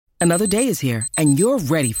Another day is here, and you're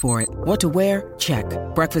ready for it. What to wear? Check.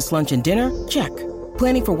 Breakfast, lunch, and dinner? Check.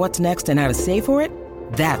 Planning for what's next and how to save for it?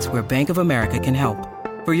 That's where Bank of America can help.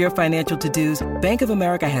 For your financial to-dos, Bank of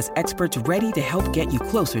America has experts ready to help get you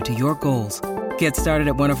closer to your goals. Get started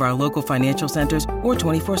at one of our local financial centers or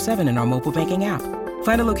 24/7 in our mobile banking app.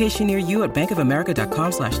 Find a location near you at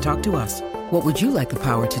bankofamerica.com/talktous. What would you like the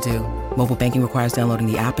power to do? Mobile banking requires downloading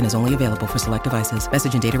the app and is only available for select devices.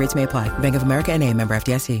 Message and data rates may apply. Bank of America N.A., member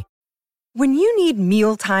FDIC. When you need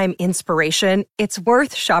mealtime inspiration, it's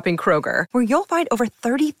worth shopping Kroger, where you'll find over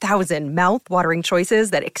 30,000 mouth-watering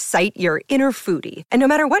choices that excite your inner foodie. And no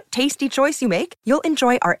matter what tasty choice you make, you'll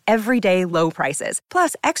enjoy our everyday low prices,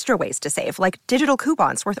 plus extra ways to save, like digital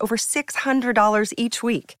coupons worth over $600 each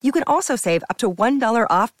week. You can also save up to $1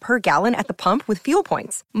 off per gallon at the pump with fuel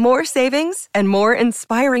points. More savings and more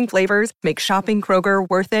inspiring flavors make shopping Kroger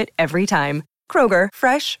worth it every time. Kroger,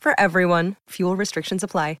 fresh for everyone. Fuel restrictions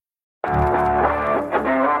apply.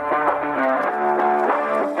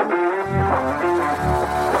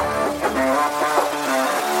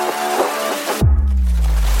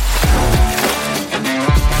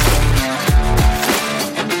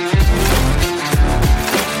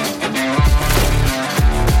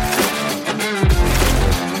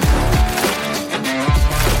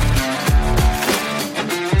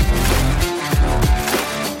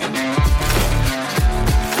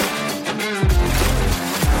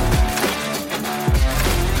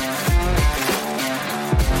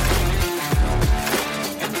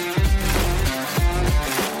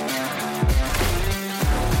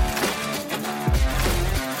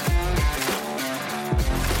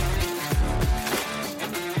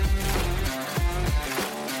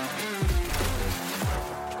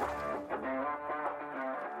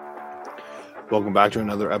 Welcome back to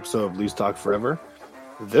another episode of Leafs Talk Forever.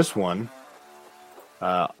 This one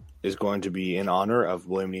is going to be in honor of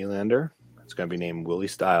William Nylander. It's going to be named Willy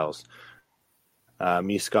Styles.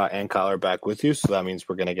 Me, Scott, and Kyle are back with you, so that means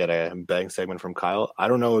we're going to get a betting segment from Kyle. I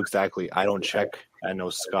don't know exactly. I don't check. I know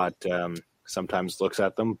Scott sometimes looks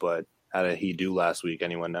at them, but how did he do last week?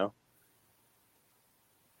 Anyone know?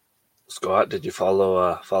 Scott, did you follow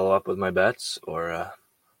up with my bets or?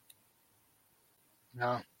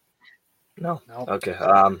 No. No. Nope. Okay.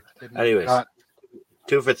 Anyways,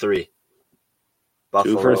 2 for 3.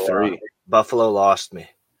 Buffalo, 2 for 3. Buffalo lost me.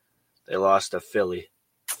 They lost to Philly.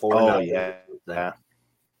 4-0. Oh yeah. Yeah.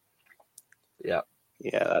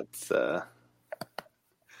 Yeah. That's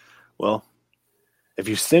well. If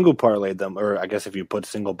you single parlayed them, or I guess if you put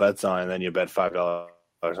single bets on and then you bet $5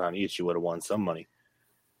 on each, you would have won some money.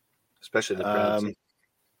 Especially the Preds.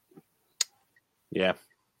 Yeah.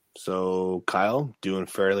 So, Kyle, doing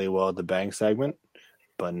fairly well at the bank segment,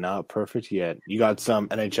 but not perfect yet. You got some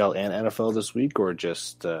NHL and NFL this week, or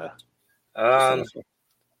just NFL? I'm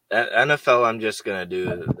just going to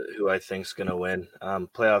do who I think's going to win.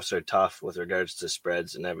 Playoffs are tough with regards to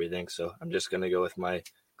spreads and everything, so I'm just going to go with my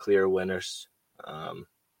clear winners. And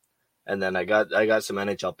then I got some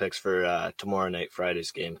NHL picks for tomorrow night,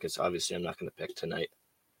 Friday's game, because obviously I'm not going to pick tonight.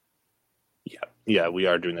 Yeah, we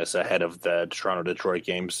are doing this ahead of the Toronto-Detroit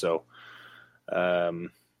game, so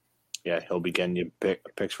he'll be getting you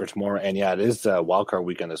picks for tomorrow. And yeah, it is wildcard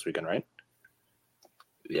weekend this weekend, right?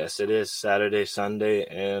 Yes, it is Saturday, Sunday,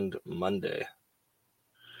 and Monday.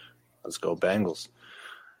 Let's go Bengals.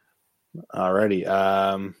 Alrighty,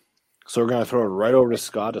 so we're going to throw it right over to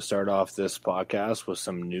Scott to start off this podcast with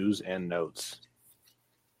some news and notes.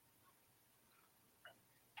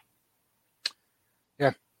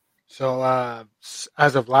 So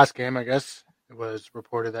as of last game, I guess, it was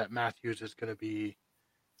reported that Matthews is going to be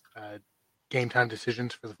game time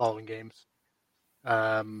decisions for the following games.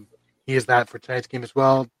 He is that for tonight's game as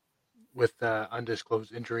well, with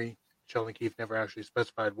undisclosed injury. Sheldon Keefe never actually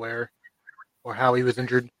specified where or how he was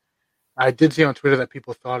injured. I did see on Twitter that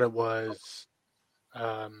people thought it was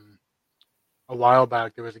a while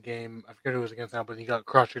back. There was a game, I forget who it was against now, but he got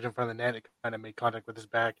cross-checked in front of the net. It kind of made contact with his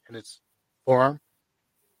back and his forearm.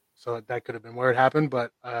 So that could have been where it happened,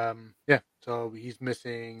 but so he's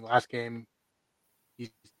missing last game.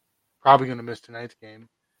 He's probably going to miss tonight's game.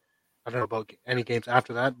 I don't know about any games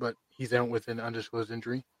after that, but he's out with an undisclosed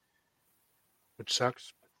injury, which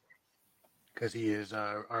sucks because he is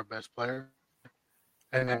our best player.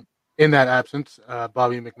 And then in that absence,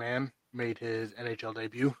 Bobby McMahon made his NHL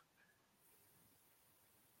debut.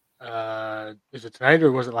 Is it tonight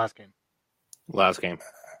or was it last game? Last game.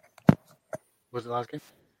 Was it last game?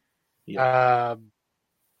 Yeah.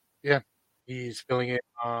 He's filling it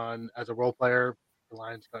on as a role player. The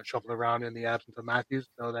Lions got shuffled around in the absence of Matthews,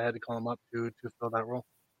 so they had to call him up to fill that role.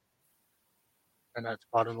 And that's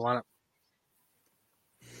spot in the lineup.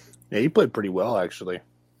 Yeah, he played pretty well actually.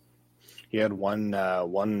 He had one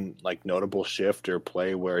like notable shift or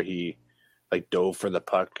play where he like dove for the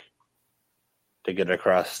puck to get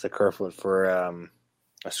across the Kerfoot for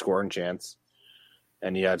a scoring chance,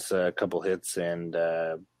 and he had a couple hits, and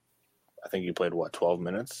I think he played 12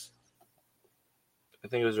 minutes. I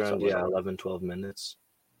think it was around 11, 12 minutes.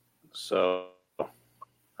 So,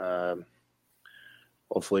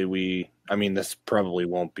 hopefully this probably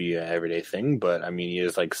won't be an everyday thing, but he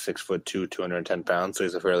is like 6'2", 210 pounds, so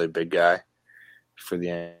he's a fairly big guy for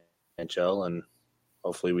the NHL, and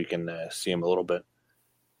hopefully we can see him a little bit.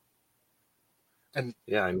 And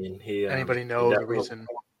yeah, he. Anybody know the reason?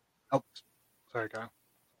 Oh, sorry, Kyle.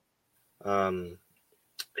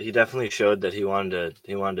 He definitely showed that he wanted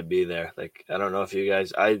to be there. Like, I don't know if you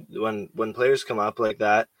guys, when players come up like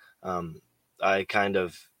that, I kind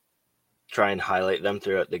of try and highlight them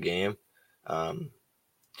throughout the game,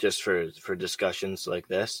 just for discussions like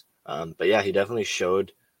this. But yeah, he definitely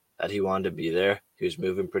showed that he wanted to be there. He was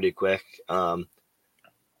moving pretty quick.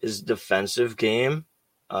 His defensive game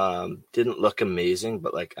didn't look amazing,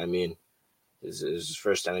 but his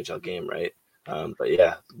first NHL game, right? But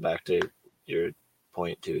yeah, back to your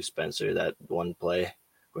point too, Spencer, that one play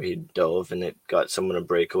where he dove and it got someone a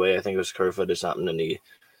breakaway. I think it was Kerfoot or something, and he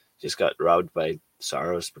just got robbed by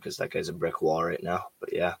Saros because that guy's a brick wall right now.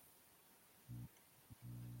 But yeah.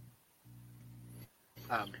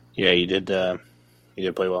 Yeah, he did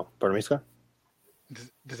play well. Pardon me, Scott?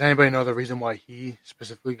 Does anybody know the reason why he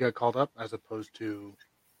specifically got called up as opposed to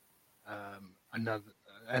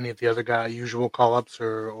any of the other usual call-ups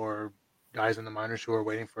or guys in the minors who are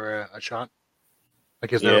waiting for a shot?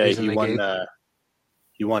 Like, is there a reason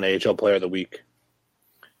he won AHL Player of the Week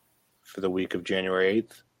for the week of January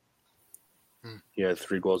 8th. He had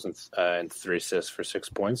 3 goals and 3 assists for 6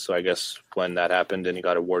 points. So I guess when that happened and he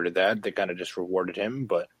got awarded that, they kind of just rewarded him.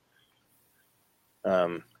 But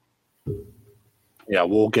yeah,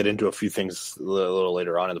 we'll get into a few things a little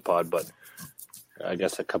later on in the pod. But I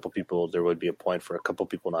guess there would be a point for a couple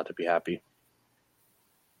people not to be happy.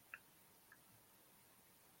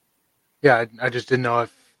 Yeah, I just didn't know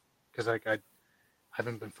because I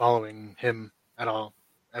haven't been following him at all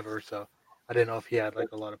ever, so I didn't know if he had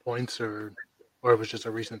like a lot of points or it was just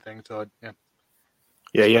a recent thing. So yeah.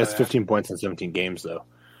 Yeah, he has 15 points in 17 games though.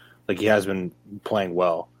 Like, he has been playing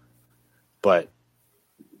well, but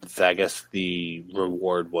I guess the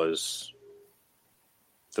reward was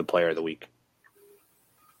the Player of the Week.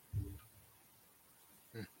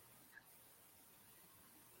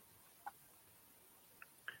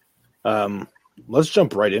 Let's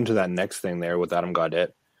jump right into that next thing there with Adam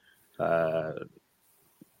Gaudette.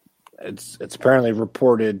 It's apparently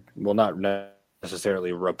reported, well, not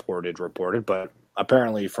necessarily reported, but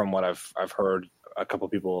apparently from what I've heard, a couple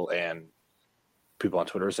people and people on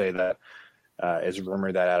Twitter say that it's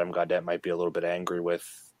rumored that Adam Gaudette might be a little bit angry with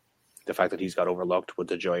the fact that he's got overlooked with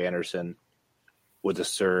the Joey Anderson, with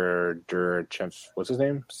the what's his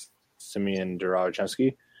name? Simeon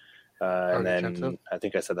Durachevsky. And then I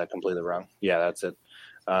think I said that completely wrong. Yeah, that's it.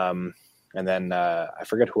 And then I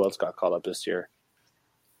forget who else got called up this year.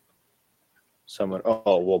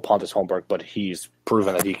 Pontus Holmberg, but he's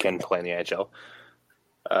proven that he can play in the NHL.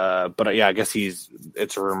 But yeah, I guess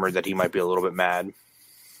it's rumored that he might be a little bit mad.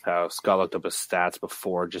 Scott looked up his stats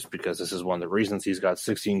before, just because this is one of the reasons. He's got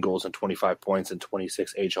 16 goals and 25 points in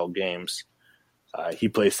 26 AHL games. He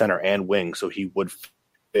plays center and wing, so he would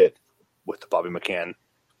fit with the Bobby McCann.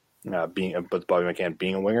 Bobby McCann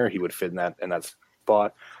being a winger, he would fit in that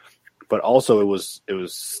spot. But also, it was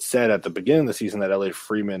said at the beginning of the season that Elliot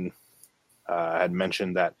Freeman had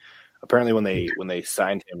mentioned that apparently when they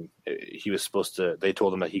signed him, he was supposed to. They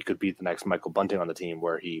told him that he could be the next Michael Bunting on the team,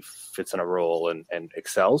 where he fits in a role and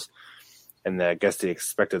excels. And I guess the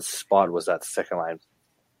expected spot was that second line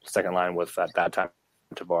with at that time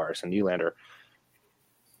Tavares and Nylander.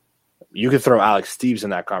 You could throw Alex Steves in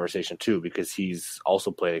that conversation too, because he's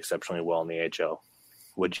also played exceptionally well in the AHL.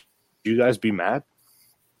 Would you guys be mad?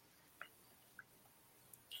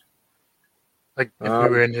 Like, if we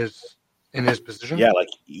were in his position? Yeah, like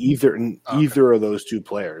either of those two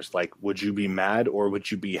players. Like, would you be mad, or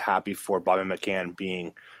would you be happy for Bobby McCann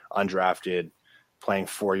being undrafted, playing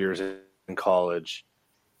 4 years in college,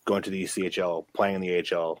 going to the ECHL, playing in the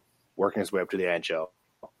AHL, working his way up to the NHL?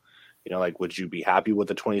 You know, like, would you be happy with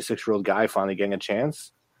the 26-year-old guy finally getting a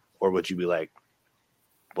chance? Or would you be like,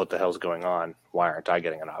 what the hell's going on? Why aren't I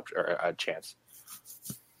getting a chance?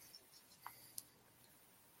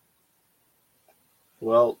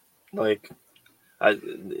 Well,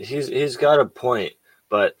 he's got a point,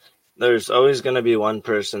 but there's always going to be one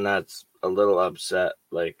person that's a little upset.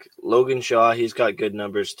 Like Logan Shaw, he's got good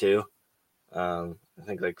numbers too. I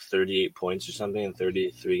think like 38 points or something in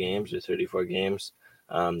 33 games or 34 games.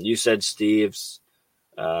 You said Steves,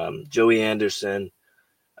 Joey Anderson.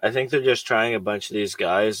 I think they're just trying a bunch of these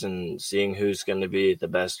guys and seeing who's going to be the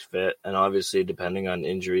best fit. And obviously depending on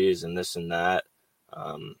injuries and this and that.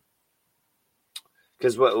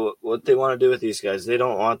 Because what they want to do with these guys, they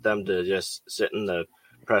don't want them to just sit in the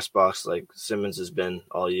press box like Simmons has been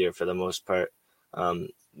all year for the most part.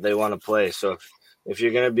 They want to play. So if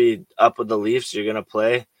you're going to be up with the Leafs, you're going to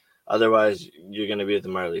play. Otherwise, you're going to be with the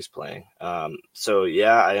Marlies playing. So,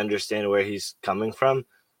 yeah, I understand where he's coming from.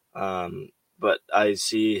 But I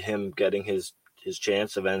see him getting his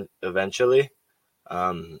chance eventually.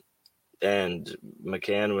 And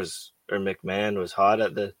McMahon was hot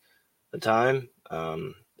at the time.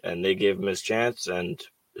 And they gave him his chance. And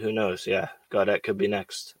who knows? Yeah, Gaudette could be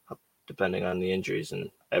next, depending on the injuries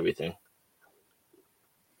and everything.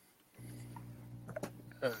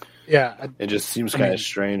 Yeah. It just seems kind of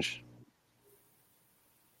strange.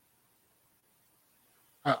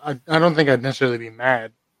 I don't think I'd necessarily be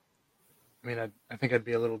mad. I mean, I think I'd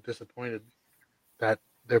be a little disappointed that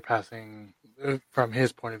they're passing, from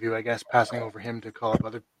his point of view, I guess, passing over him to call up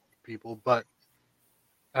other people. But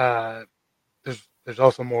there's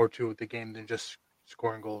also more to the game than just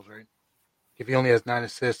scoring goals, right? If he only has 9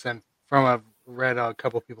 assists, and from I've read a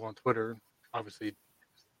couple people on Twitter, obviously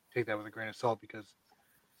take that with a grain of salt because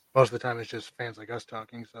most of the time it's just fans like us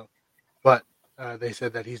talking. So, but they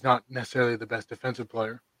said that he's not necessarily the best defensive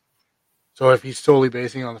player. So if he's solely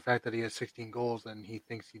basing on the fact that he has 16 goals and he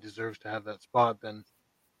thinks he deserves to have that spot, then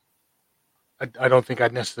I don't think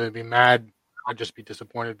I'd necessarily be mad. I'd just be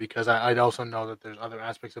disappointed because I'd also know that there's other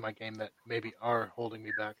aspects of my game that maybe are holding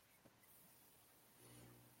me back.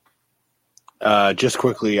 Just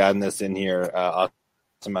quickly adding this in here, Austin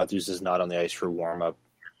Matthews is not on the ice for warm-up.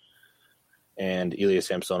 And Ilya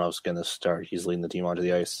Samsonov's going to start. He's leading the team onto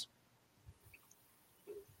the ice.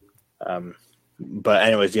 But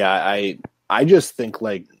anyways, yeah, I just think,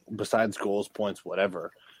 like, besides goals, points,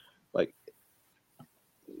 whatever, like,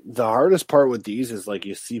 the hardest part with these is, like,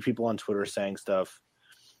 you see people on Twitter saying stuff,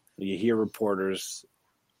 you hear reporters,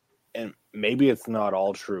 and maybe it's not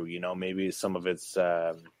all true, you know, maybe some of it's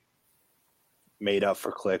made up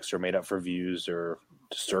for clicks or made up for views or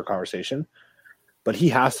to stir conversation, but he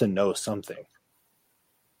has to know something,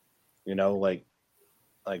 you know, like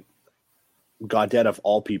Gaudette of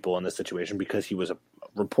all people in this situation, because he was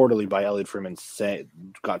reportedly by Elliot Freeman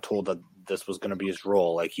got told that this was going to be his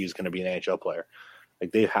role, like he's going to be an NHL player.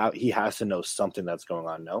 Like he has to know something that's going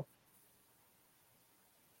on, no?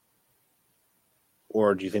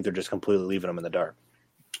 Or do you think they're just completely leaving him in the dark?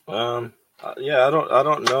 Yeah, I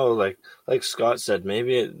don't know. Like Scott said,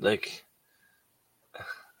 maybe it, like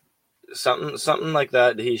something like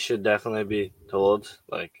that. He should definitely be told,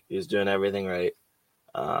 like he's doing everything right,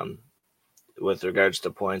 with regards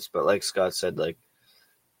to points. But like Scott said, like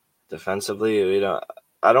defensively,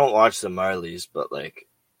 I don't watch the Marlies, but like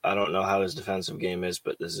I don't know how his defensive game is.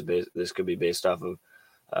 But this could be based off of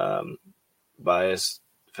biased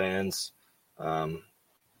fans.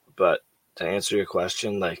 But to answer your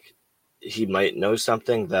question, like he might know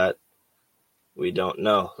something that we don't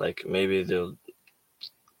know. Like maybe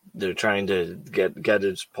they're trying to get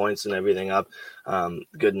his points and everything up,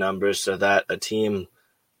 good numbers, so that a team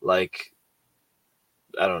like,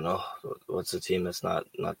 I don't know, what's a team that's not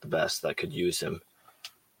the best that could use him,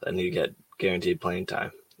 then you get guaranteed playing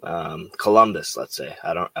time. Columbus, let's say.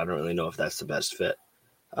 I don't really know if that's the best fit.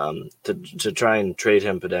 To try and trade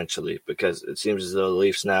him potentially, because it seems as though the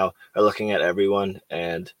Leafs now are looking at everyone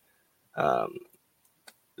and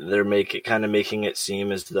they're making it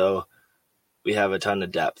seem as though we have a ton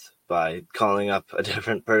of depth by calling up a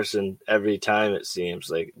different person every time, it seems.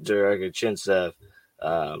 Like Duragachintsev.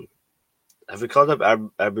 Have we called up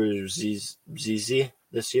Abruzzese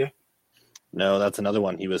this year? No, that's another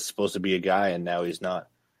one. He was supposed to be a guy, and now he's not.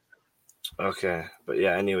 Okay, but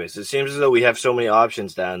yeah, anyways, it seems as though we have so many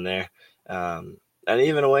options down there. And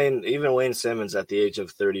even Wayne Simmons at the age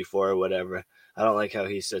of 34 or whatever, I don't like how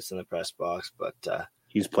he sits in the press box, but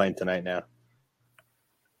he's playing tonight now.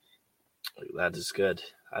 That is good.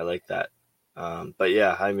 I like that. But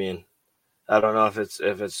yeah, I mean, I don't know if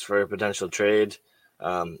it's for a potential trade,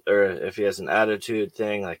 or if he has an attitude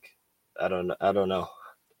thing. Like, I don't know.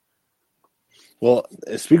 Well,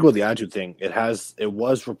 speaking of the attitude thing, it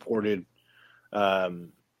was reported, or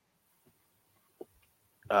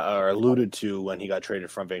alluded to when he got traded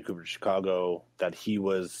from Vancouver to Chicago, that he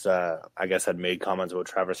was, I guess, had made comments about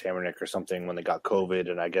Travis Hamonic or something when they got COVID,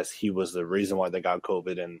 and I guess he was the reason why they got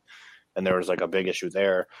COVID, and there was like a big issue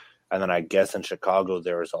there. And then I guess in Chicago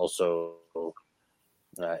there was also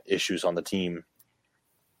issues on the team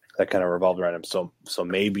that kind of revolved around him. So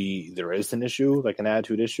maybe there is an issue, like an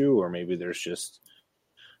attitude issue, or maybe there's just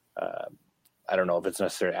I don't know if it's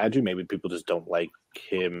necessarily attitude. Maybe people just don't like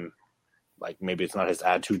him. Like maybe it's not his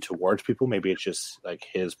attitude towards people. Maybe it's just like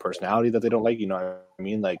his personality that they don't like. You know what I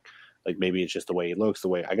mean? Like maybe it's just the way he looks, the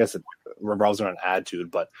way I guess it revolves around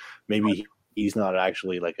attitude. But maybe he's not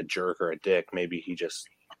actually like a jerk or a dick. Maybe he just.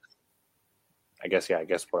 I guess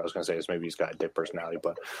what I was gonna say is maybe he's got a dick personality,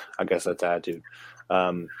 but I guess that's attitude.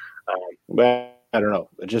 But I don't know.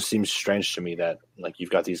 It just seems strange to me that like you've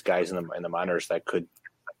got these guys in the minors that could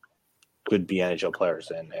be NHL players,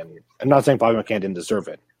 and I'm not saying Bobby McCann didn't deserve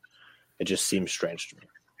it. It just seems strange to me.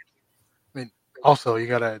 I mean, also you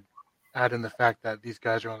got to add in the fact that these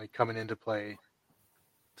guys are only coming in to play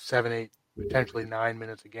 7, 8, potentially 9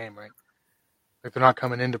 minutes a game, right? Like they're not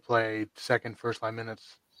coming in to play second, first line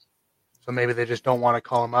minutes. So maybe they just don't want to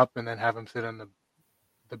call him up and then have him sit on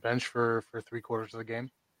the bench for 3/4 of the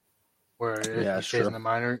game. Where if he stays in the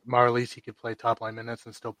minor leagues, he could play top line minutes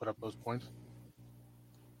and still put up those points.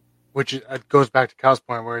 Which it goes back to Kyle's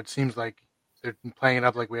point, where it seems like they're playing it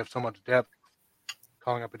up like we have so much depth,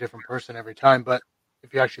 calling up a different person every time. But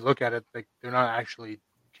if you actually look at it, like they're not actually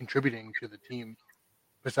contributing to the team,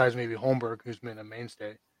 besides maybe Holmberg, who's been a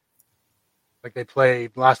mainstay. Like they play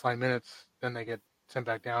last line minutes, then they get sent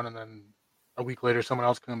back down, and then a week later someone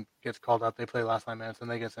else gets called up. They play last line minutes, and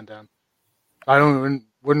they get sent down. I wouldn't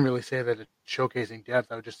really say that it's showcasing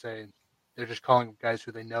depth. I would just say they're just calling guys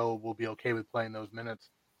who they know will be okay with playing those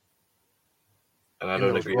minutes. And I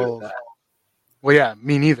don't agree with that. Well, yeah,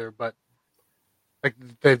 me neither. But like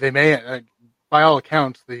they may, by all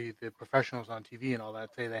accounts, the professionals on TV and all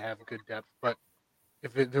that say they have good depth. But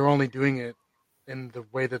if they're only doing it in the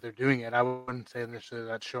way that they're doing it, I wouldn't say necessarily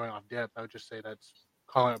that's showing off depth. I would just say that's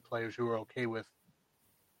calling up players who are okay with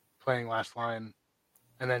playing last line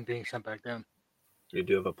and then being sent back down. You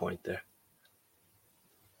do have a point there.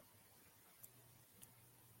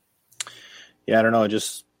 Yeah, I don't know.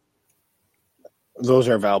 Just those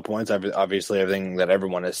are valid points. Obviously, everything that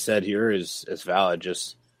everyone has said here is valid.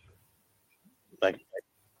 Just like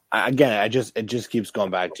it just keeps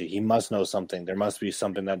going back to he must know something. There must be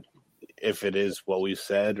something that, if it is what we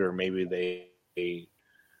said, or maybe they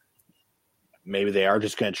are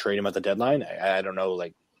just going to trade him at the deadline. I don't know.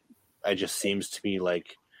 Like, it just seems to me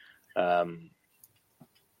like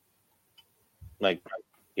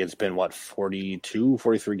it's been 42,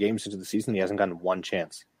 43 games into the season. He hasn't gotten one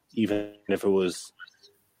chance, even if it was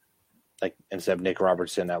like instead of Nick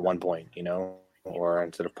Robertson at one point, you know, or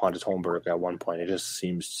instead of Pontus Holmberg at one point. It just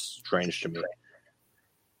seems strange to me.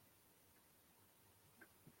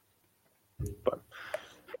 But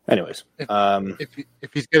anyways,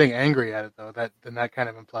 if he's getting angry at it though, then that kind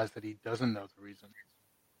of implies that he doesn't know the reason.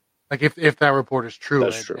 Like if that report is true,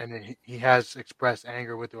 and he has expressed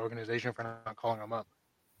anger with the organization for not calling him up,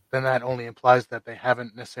 then that only implies that they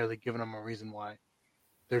haven't necessarily given him a reason why.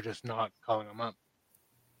 They're just not calling him up.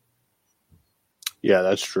 Yeah,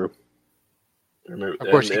 that's true. Of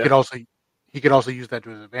course, he could also use that to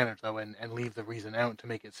his advantage though, and leave the reason out to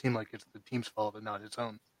make it seem like it's the team's fault and not his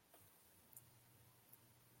own.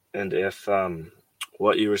 And if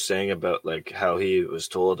what you were saying about like how he was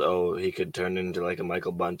told, he could turn into like a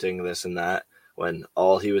Michael Bunting, this and that, when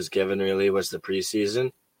all he was given really was the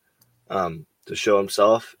preseason to show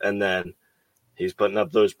himself, and then he's putting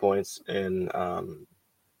up those points in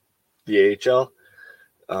the AHL,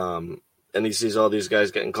 and he sees all these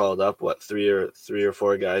guys getting called up, three or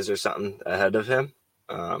four guys or something ahead of him,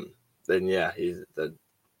 then yeah,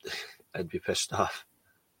 I'd be pissed off.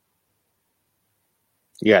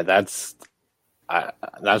 Yeah, that's why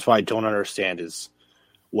I don't understand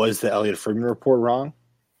was the Elliot Friedman report wrong?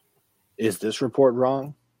 Is this report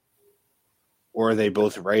wrong? Or are they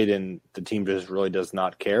both right and the team just really does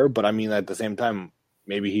not care? But I mean, at the same time,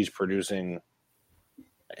 maybe he's producing.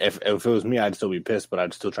 If it was me, I'd still be pissed, but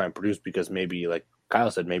I'd still try and produce because maybe, like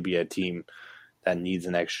Kyle said, maybe a team that needs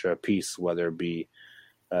an extra piece, whether it be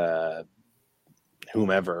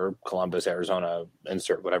whomever, Columbus, Arizona,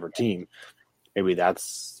 insert whatever team, maybe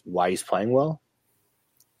that's why he's playing well.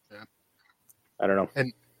 Yeah. I don't know.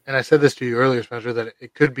 And I said this to you earlier, Spencer, that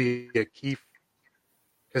it could be a Keefe,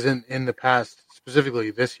 because in the past, specifically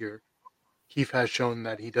this year, Keefe has shown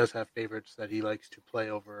that he does have favorites that he likes to play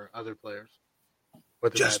over other players.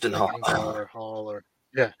 Whether Justin Hall or Hall or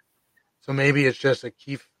yeah. So maybe it's just a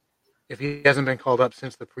Keefe, if he hasn't been called up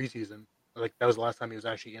since the preseason, like that was the last time he was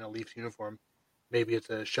actually in a Leafs uniform, maybe it's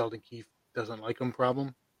a Sheldon Keefe doesn't like him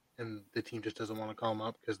problem, and the team just doesn't want to call him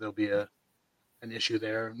up because there'll be a an issue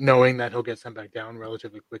there, knowing that he'll get sent back down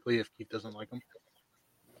relatively quickly if Keith doesn't like him.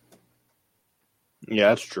 Yeah,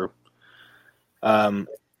 that's true.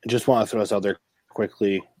 Just want to throw this out there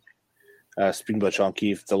quickly. Speaking about Sean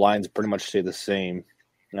Keefe, the lines pretty much stay the same.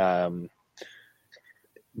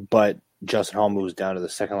 But Justin Hall moves down to the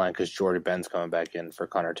second line because Jordy Ben's coming back in for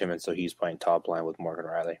Connor Timmins, so he's playing top line with Morgan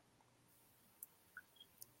Riley.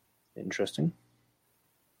 Interesting.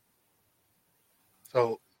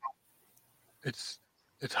 So it's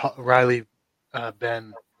Riley,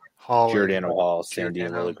 Ben, Hall, Giordano Hall, Sandy,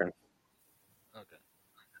 and Liljegren. Okay.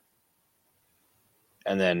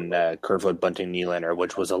 And then Kerfoot, Bunting, Nylander,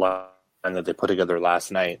 which was a line that they put together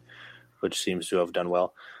last night, which seems to have done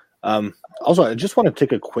well. Also, I just want to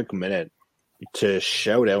take a quick minute to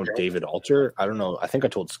shout out David Alter. I don't know. I think I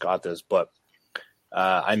told Scott this, but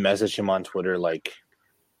I messaged him on Twitter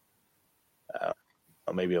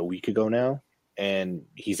maybe a week ago now, and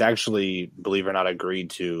he's actually, believe it or not, agreed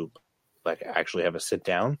to actually have a sit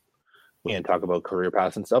down and talk about career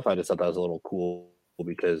paths and stuff. I just thought that was a little cool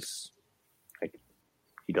because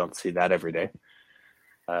you don't see that every day.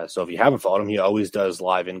 So if you haven't followed him, he always does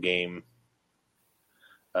live in-game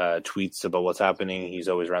tweets about what's happening. He's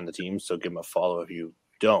always around the team, so give him a follow if you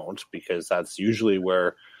don't, because that's usually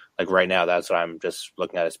where, right now, that's what I'm just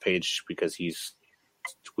looking at his page because he's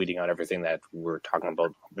tweeting out everything that we're talking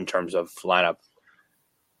about in terms of lineup.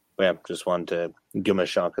 But yeah, just wanted to give him a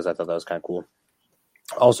shot because I thought that was kind of cool.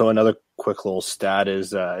 Also, another quick little stat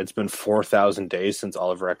is it's been 4,000 days since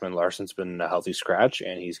Oliver Ekman-Larsson's been a healthy scratch,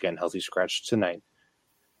 and he's getting healthy scratch tonight.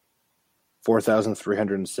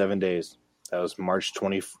 4,307 days. That was March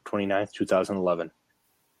 29th, 2011.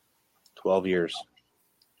 12 years.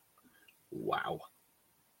 Wow.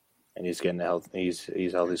 And he's getting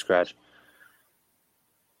he's healthy scratch.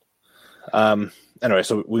 Anyway,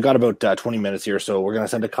 so we got about 20 minutes here, so we're going to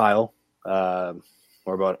send to Kyle.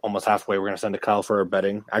 We're about almost halfway. We're going to send to Kyle for our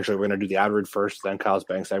betting. Actually, we're going to do the ad read first, then Kyle's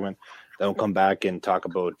betting segment. Then we'll come back and talk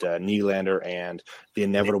about Nylander and the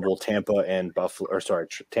inevitable Tampa and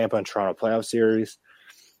Toronto playoff series.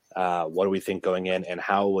 What do we think going in, and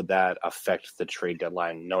how would that affect the trade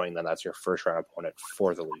deadline, knowing that that's your first round opponent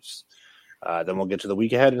for the Leafs? Then we'll get to the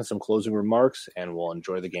week ahead and some closing remarks, and we'll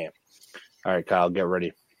enjoy the game. All right, Kyle, get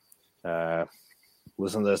ready.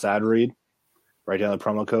 Listen to this ad read, write down the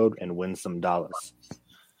promo code, and win some dollars.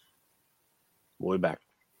 We'll be back.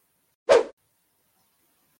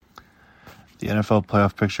 The NFL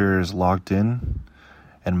playoff picture is locked in,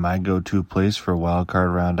 and my go-to place for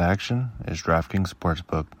wildcard round action is DraftKings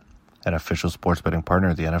Sportsbook, an official sports betting partner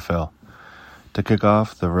of the NFL. To kick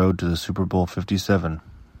off the road to the Super Bowl 57,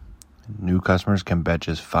 new customers can bet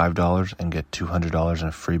just $5 and get $200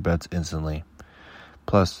 in free bets instantly.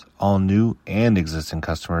 Plus, all new and existing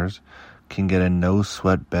customers can get a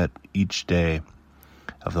no-sweat bet each day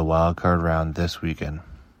of the wildcard round this weekend.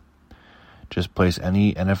 Just place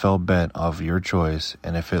any NFL bet of your choice,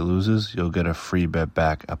 and if it loses, you'll get a free bet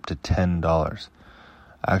back up to $10.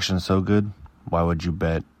 Action's so good, why would you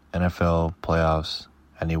bet NFL playoffs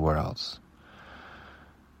anywhere else?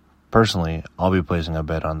 Personally, I'll be placing a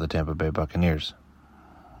bet on the Tampa Bay Buccaneers.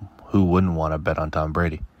 Who wouldn't want to bet on Tom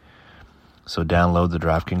Brady? So download the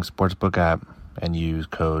DraftKings Sportsbook app and use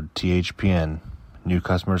code THPN. New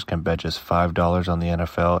customers can bet just $5 on the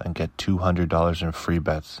NFL and get $200 in free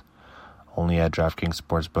bets. Only at DraftKings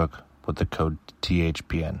Sportsbook with the code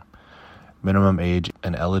THPN. Minimum age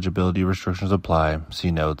and eligibility restrictions apply.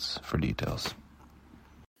 See notes for details.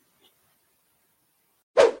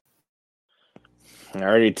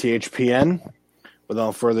 Alrighty, THPN.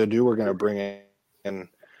 Without further ado, we're going to bring in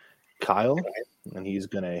Kyle, and he's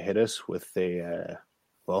going to hit us with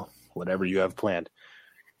whatever you have planned.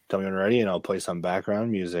 Tell me when you're ready, and I'll play some background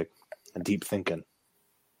music and deep thinking.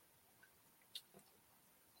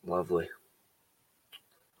 Lovely.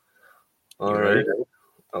 All right.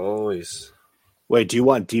 Always. Wait, do you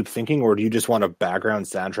want deep thinking, or do you just want a background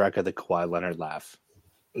soundtrack of the Kawhi Leonard laugh?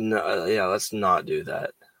 No, yeah, let's not do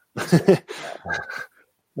that.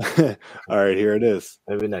 All right, here it is.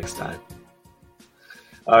 Maybe next time.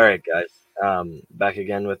 All right, guys. Back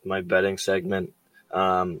again with my betting segment.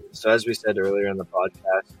 So as we said earlier in the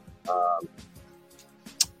podcast,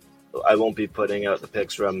 I won't be putting out the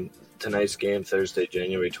picks from tonight's game, Thursday,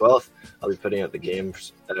 January 12th. I'll be putting out the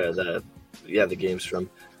games, the games from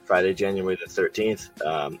Friday, January the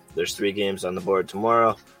 13th. There's 3 games on the board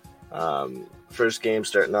tomorrow. First game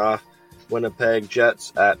starting off, Winnipeg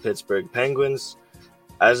Jets at Pittsburgh Penguins.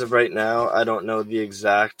 As of right now, I don't know the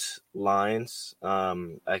exact lines.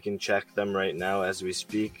 I can check them right now as we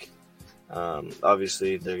speak.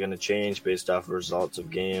 Obviously, they're going to change based off of results of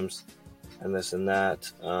games and this and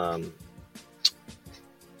that.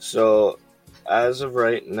 So, as of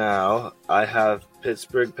right now, I have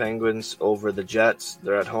Pittsburgh Penguins over the Jets.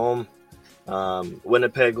 They're at home.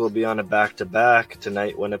 Winnipeg will be on a back-to-back.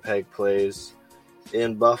 Tonight, Winnipeg plays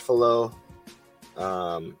in Buffalo.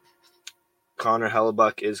 Connor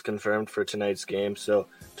Hellebuck is confirmed for tonight's game. So,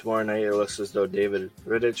 tomorrow night, it looks as though David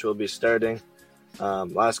Rittich will be starting.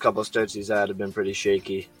 Last couple starts he's had have been pretty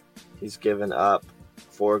shaky. He's given up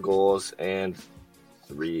 4 goals and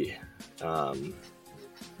 3.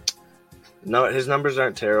 No, his numbers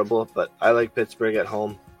aren't terrible, but I like Pittsburgh at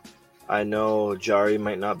home. I know Jari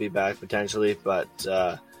might not be back potentially, but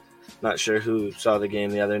not sure who saw the game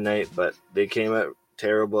the other night, but they came out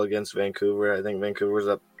terrible against Vancouver. I think Vancouver was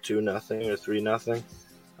up 2-0 or 3-0.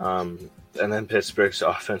 And then Pittsburgh's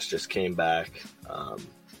offense just came back.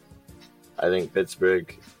 I think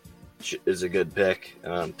Pittsburgh is a good pick.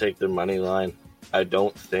 Take their money line. I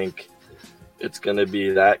don't think it's going to be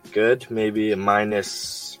that good. Maybe a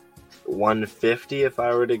minus 150 if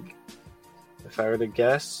I were to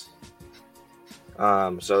guess.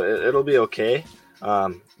 So it'll be okay,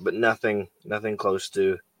 but nothing close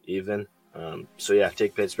to even. So yeah,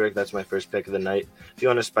 take Pittsburgh. That's my first pick of the night. If you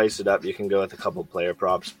want to spice it up, you can go with a couple player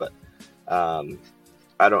props, but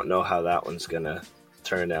I don't know how that one's gonna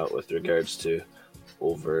turn out with regards to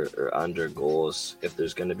over or under goals. If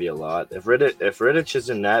there's going to be a lot, if Rittich is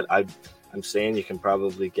in net, I'm saying you can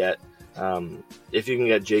probably get if you can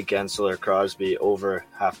get Jake Gensel or Crosby over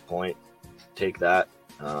half point, take that.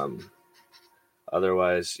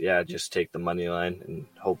 Otherwise, yeah, just take the money line and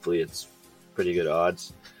hopefully it's pretty good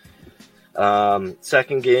odds.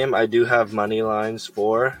 Second game, I do have money lines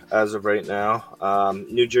for as of right now.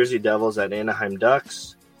 New Jersey Devils at Anaheim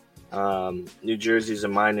Ducks. New Jersey's a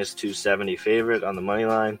minus 270 favorite on the money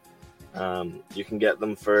line. You can get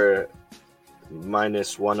them for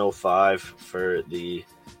minus 105 for the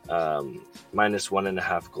minus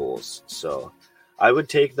 1.5 goals. So I would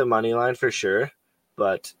take the money line for sure,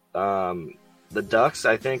 but the Ducks,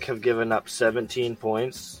 I think, have given up 17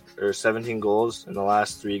 points or 17 goals in the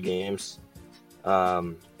last 3 games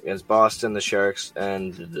against Boston, the Sharks,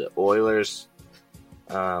 and the Oilers.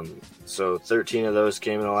 So 13 of those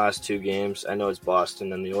came in the last 2 games. I know it's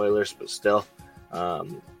Boston and the Oilers, but still,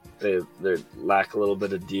 they lack a little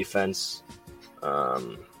bit of defense.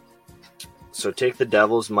 So take the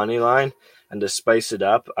Devils money line, and to spice it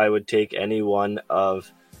up, I would take any one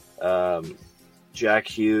of Jack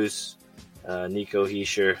Hughes, Nico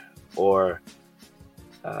Hischier, or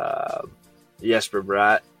Jesper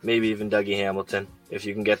Bratt, maybe even Dougie Hamilton. If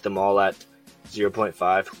you can get them all at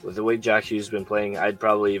 0.5. With the way Jack Hughes has been playing, I'd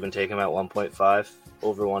probably even take him at 1.5,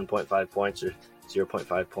 over 1.5 points or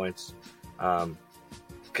 0.5 points.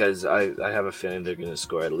 Because I have a feeling they're going to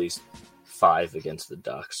score at least 5 against the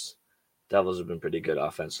Ducks. Devils have been pretty good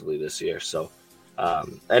offensively this year. So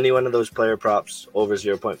any one of those player props over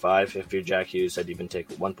 0.5. If you're Jack Hughes, I'd even take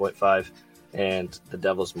 1.5. And the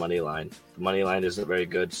Devils money line. The money line isn't very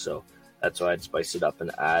good, so that's why I'd spice it up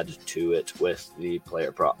and add to it with the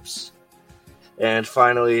player props. And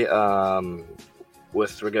finally,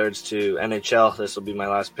 with regards to NHL, this will be my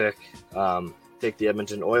last pick. Take the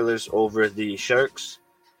Edmonton Oilers over the Sharks.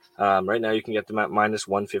 Right now you can get them at minus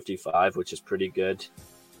 155, which is pretty good.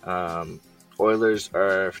 Oilers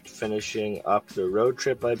are finishing up the road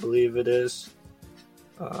trip, I believe it is.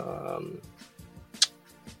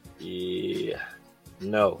 Yeah.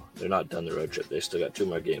 No, they're not done the road trip. They still got 2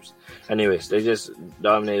 more games. Anyways, they just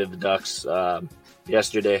dominated the Ducks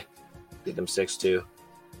yesterday. Beat them 6-2.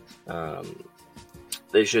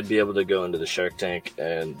 They should be able to go into the Shark Tank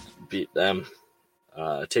and beat them.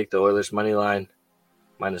 Take the Oilers money line,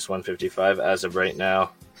 minus 155 as of right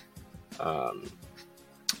now.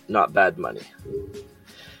 Not bad money.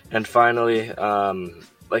 And finally,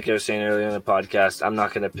 like I was saying earlier in the podcast, I'm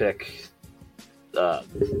not going to pick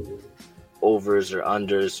overs or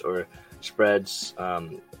unders or spreads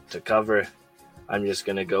to cover. I'm just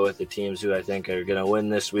going to go with the teams who I think are going to win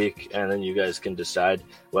this week, and then you guys can decide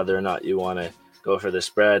whether or not you want to go for the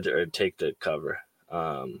spread or take the cover.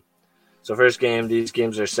 So first game, these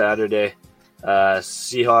games are Saturday.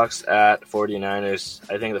 Seahawks at 49ers.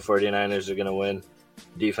 I think the 49ers are going to win.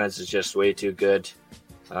 Defense is just way too good.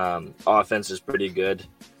 Offense is pretty good.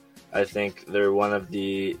 I think they're one of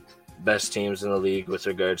the best teams in the league with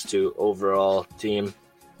regards to overall team.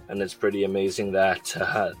 And it's pretty amazing that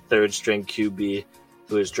third-string QB,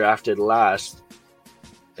 who was drafted last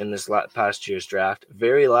in this past year's draft,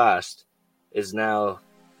 very last, is now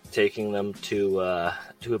taking them to a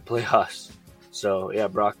playoffs. So, yeah,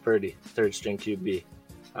 Brock Purdy, third-string QB.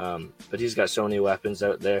 But he's got so many weapons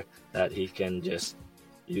out there that he can just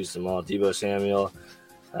use them all. Deebo Samuel,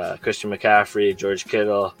 Christian McCaffrey, George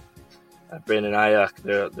Kittle, Brandon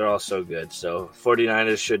Ayuk, they're all so good. So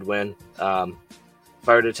 49ers should win. If I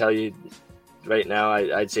were to tell you right now,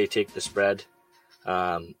 I'd say take the spread.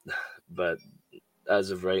 But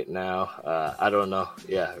as of right now, I don't know.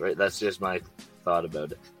 Yeah, right. That's just my thought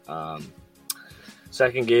about it.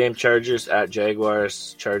 Second game, Chargers at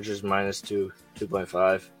Jaguars. Chargers minus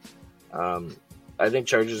 2.5. I think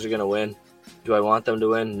Chargers are going to win. Do I want them to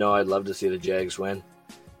win? No, I'd love to see the Jags win.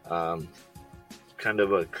 Kind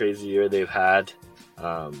of a crazy year they've had.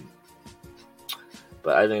 But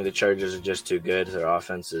I think the Chargers are just too good. Their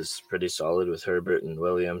offense is pretty solid with Herbert and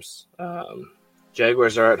Williams.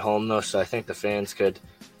 Jaguars are at home, though, so I think the fans could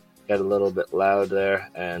get a little bit loud there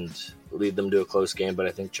and lead them to a close game, but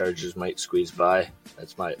I think Chargers might squeeze by.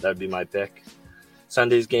 That'd be my pick.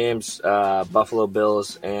 Sunday's games, Buffalo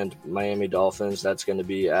Bills and Miami Dolphins. That's going to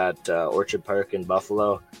be at Orchard Park in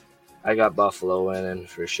Buffalo. I got Buffalo winning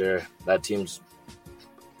for sure. That team's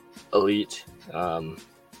elite.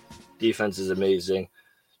 Defense is amazing.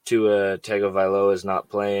 Tua Tagovailoa is not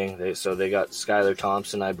playing, so they got Skylar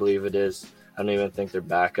Thompson, I believe it is. I don't even think their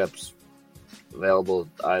backup's available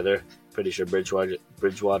either. Pretty sure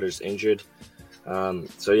Bridgewater's injured.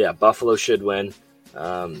 So yeah, Buffalo should win.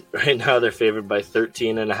 Right now they're favored by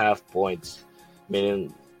 13.5 points,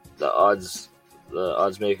 meaning the odds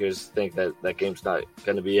makers think that game's not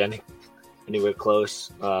going to be anywhere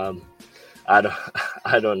close. I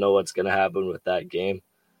don't know what's going to happen with that game.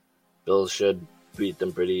 Bills should beat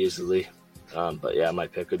them pretty easily. But yeah, my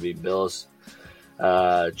pick would be Bills.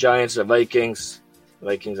 Giants at Vikings.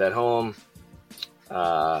 Vikings at home.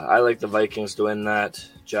 I like the Vikings to win that.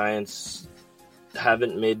 Giants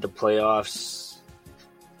haven't made the playoffs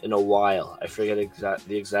in a while. I forget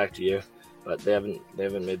the exact year, but they haven't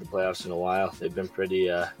made the playoffs in a while. They've been pretty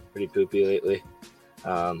poopy lately.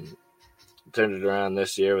 Turned it around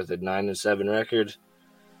this year with a 9-7 record.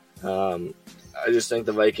 I just think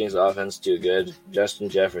the Vikings offense too good. Justin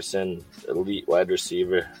Jefferson, elite wide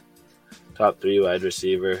receiver, top 3 wide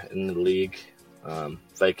receiver in the league.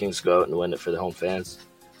 Vikings go out and win it for the home fans.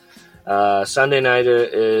 Sunday nighter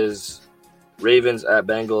is Ravens at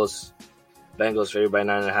Bengals. Bengals favored by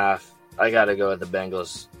 9.5. I gotta go with the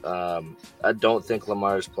Bengals. I don't think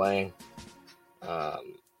Lamar is playing.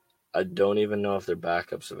 I don't even know if their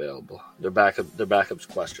backup's available. Their backup's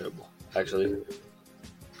questionable. Actually,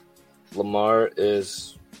 Lamar's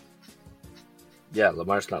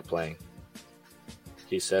not playing.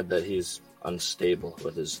 He said that he's unstable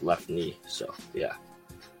with his left knee, so yeah,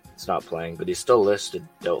 it's not playing. But he's still listed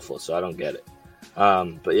doubtful, so I don't get it.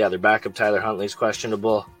 But yeah, their backup Tyler Huntley's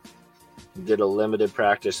questionable. He did a limited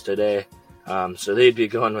practice today, so they'd be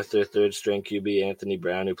going with their third string QB Anthony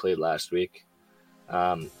Brown, who played last week.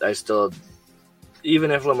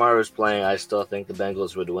 Even if Lamar was playing, I still think the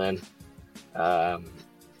Bengals would win.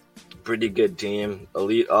 Pretty good team,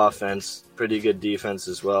 elite offense, pretty good defense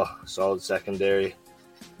as well, solid secondary,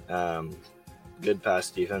 good pass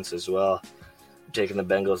defense as well. I'm taking the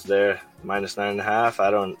Bengals there, minus 9.5.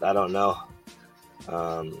 I don't know.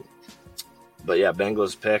 But yeah,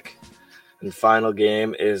 Bengals pick. And final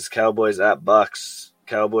game is Cowboys at Bucks.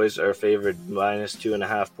 Cowboys are favored minus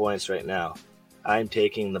 2.5 points right now. I'm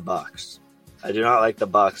taking the Bucks. I do not like the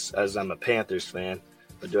Bucks as I'm a Panthers fan,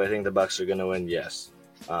 but do I think the Bucks are going to win? Yes.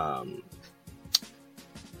 I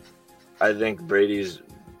think Brady's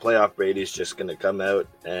just going to come out,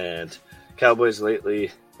 and Cowboys lately,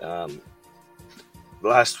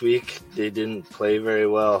 last week they didn't play very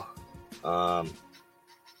well.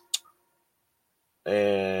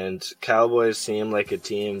 And Cowboys seem like a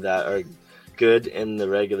team that are good in the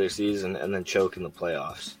regular season and then choke in the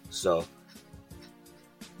playoffs. So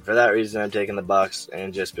for that reason, I'm taking the Bucks,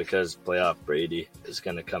 and just because playoff Brady is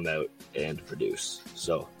going to come out and produce.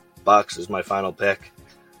 So Bucks is my final pick.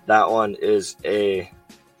 That one is a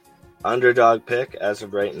underdog pick as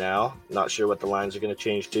of right now. Not sure what the lines are going to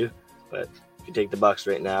change to, but if you take the Bucks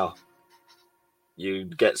right now, you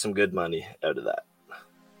get some good money out of that.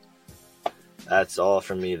 That's all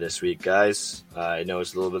from me this week, guys. I know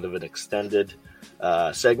it's a little bit of an extended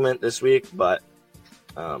segment this week, but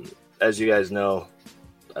as you guys know,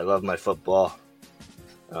 I love my football.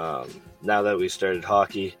 Now that we started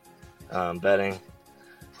hockey betting,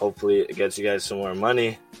 hopefully it gets you guys some more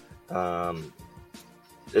money.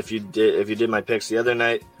 If you did my picks the other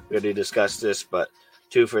night, we already discussed this, but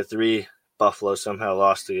 2 for 3, Buffalo somehow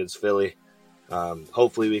lost against Philly.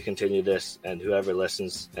 Hopefully we continue this, and whoever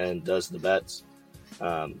listens and does the bets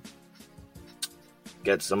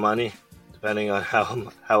gets some money, depending on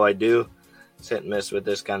how I do. It's hit and miss with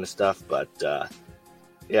this kind of stuff, but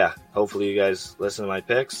yeah, hopefully you guys listen to my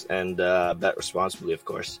picks and bet responsibly, of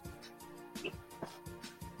course.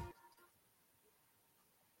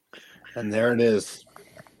 And there it is.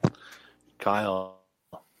 Kyle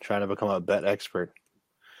trying to become a bet expert.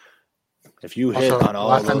 If you hit on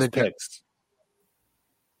all of those picks.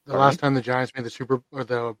 The last time the Giants made the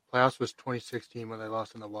playoffs was 2016 when they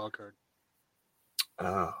lost in the wild card.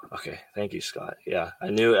 Oh, okay. Thank you, Scott. Yeah, I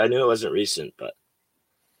knew it wasn't recent, but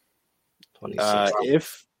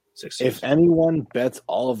 2016. If anyone bets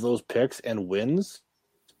all of those picks and wins,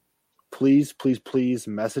 please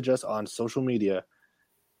message us on social media,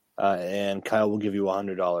 and Kyle will give you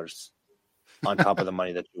 $100 on top of the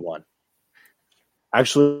money that you won.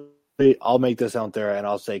 Actually, I'll make this out there, and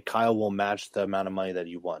I'll say Kyle will match the amount of money that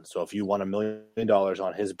you won. So if you won $1 million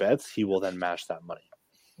on his bets, he will then match that money.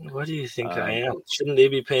 What do you think I am? Shouldn't they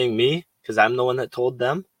be paying me because I'm the one that told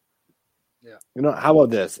them? Yeah. How about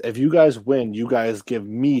this? If you guys win, you guys give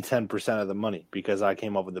me 10% of the money because I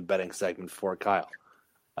came up with the betting segment for Kyle.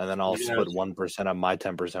 And then I'll split 1% of my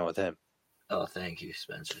 10% with him. Oh, thank you,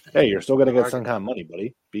 Spencer. Hey, you're still going to get some kind of money,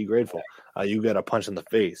 buddy. Be grateful. You get a punch in the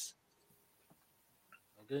face.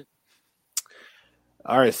 Okay.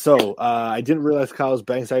 All right, so I didn't realize Kyle's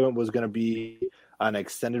betting segment was going to be an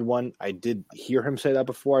extended one. I did hear him say that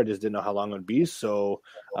before. I just didn't know how long it would be, so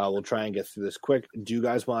we'll try and get through this quick. Do you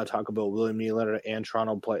guys want to talk about William Nylander and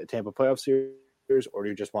Tampa playoff series, or do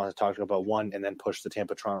you just want to talk about one and then push the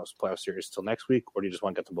Tampa-Toronto playoff series till next week, or do you just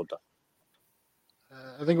want to get them both done?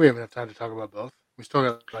 I think we have enough time to talk about both. We still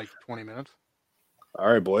got like 20 minutes.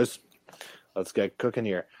 All right, boys. Let's get cooking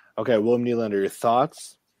here. Okay, William Nylander, your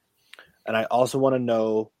thoughts? And I also want to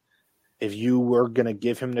know, if you were going to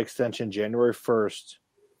give him an extension January 1st,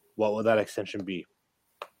 what would that extension be?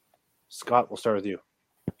 Scott, we'll start with you.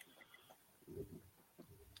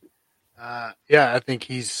 I think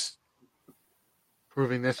he's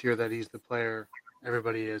proving this year that he's the player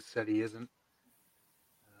everybody has said he isn't.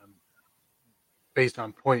 Based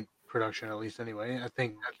on point production, at least anyway. I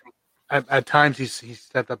think at times he's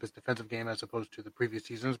stepped up his defensive game as opposed to the previous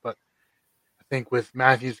seasons, but I think with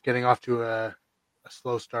Matthews getting off to a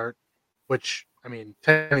slow start, which, I mean,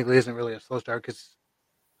 technically isn't really a slow start because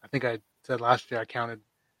I think I said last year I counted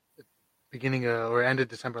beginning or ended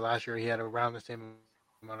December last year, he had around the same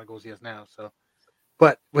amount of goals he has now. So,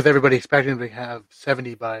 but with everybody expecting him to have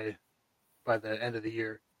 70 by the end of the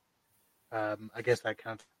year, I guess that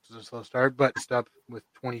counts as a slow start, but up with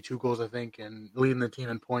 22 goals, I think, and leading the team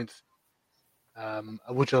in points,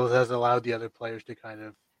 which has allowed the other players to kind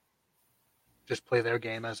of just play their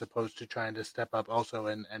game as opposed to trying to step up also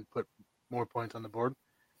and put more points on the board.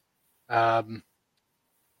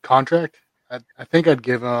 Contract, I think I'd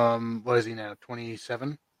give him, what is he now,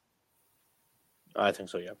 27? I think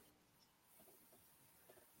so, yeah.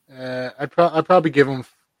 I'd probably give him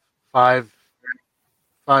 5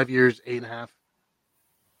 years, 8.5.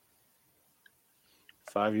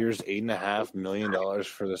 5 years, $8.5 million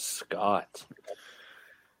for the Scot.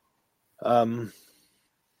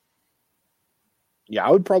 Yeah,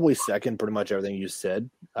 I would probably second pretty much everything you said.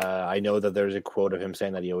 I know that there's a quote of him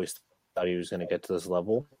saying that he always thought he was going to get to this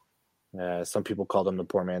level. Some people called him the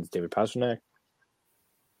poor man's David Pastrnak.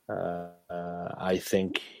 I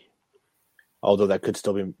think, although that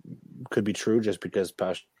could be true, just because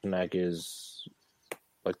Pastrnak is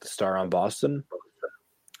like the star on Boston,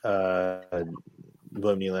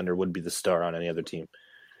 William Nylander would be the star on any other team.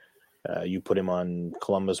 You put him on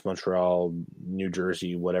Columbus, Montreal, New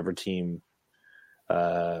Jersey, whatever team.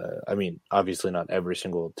 I mean, obviously not every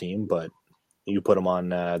single team, but you put him on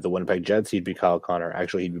the Winnipeg Jets, he'd be Kyle Connor.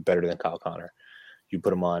 Actually, he'd be better than Kyle Connor. You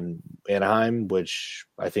put him on Anaheim, which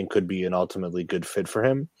I think could be an ultimately good fit for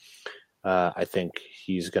him. I think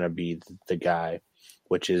he's going to be the guy,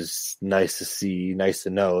 which is nice to see, nice to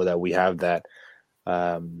know that we have that.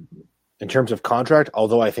 In terms of contract,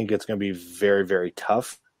 although I think it's going to be very, very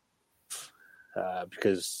tough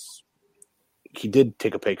because he did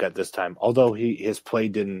take a pay cut this time. Although his play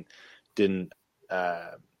didn't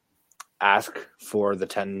ask for the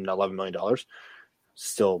 $10, $11 million,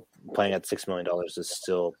 still playing at $6 million is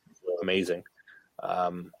still amazing.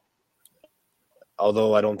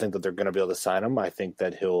 Although I don't think that they're going to be able to sign him, I think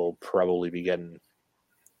that he'll probably be getting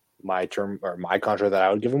my contract that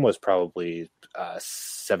I would give him was probably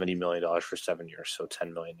 $70 million for 7 years, so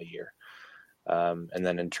 $10 million a year. And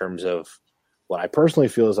then in terms of what I personally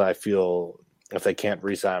feel is, I feel if they can't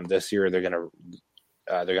re-sign him this year, they're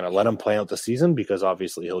gonna let him play out the season because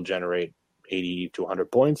obviously he'll generate 80 to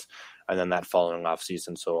 100 points, and then that following off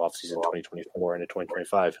season, so off season 2024 into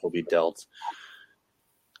 2025, he'll be dealt.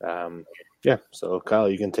 So Kyle,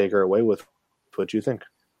 you can take her away with what you think.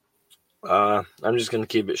 I'm just going to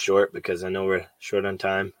keep it short because I know we're short on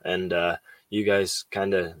time, and you guys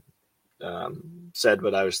kind of said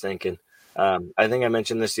what I was thinking. I think I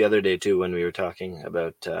mentioned this the other day too when we were talking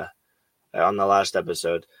about on the last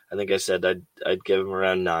episode. I think I said I'd give him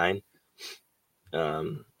around 9,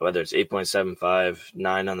 whether it's 8.75,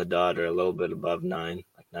 9 on the dot, or a little bit above 9,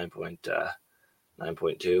 like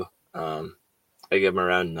 9.2. I give him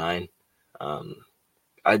around 9.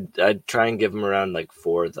 I'd try and give him around like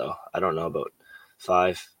 4 though. I don't know about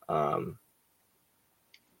 5. 4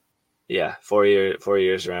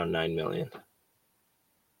 years around 9 million.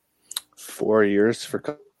 4 years for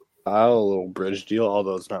Kyle, a little bridge deal,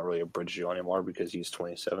 although it's not really a bridge deal anymore because he's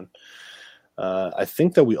 27. I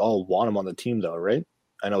think that we all want him on the team though, right?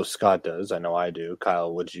 I know Scott does. I know I do.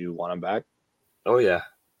 Kyle, would you want him back? Oh yeah.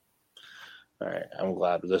 All right. I'm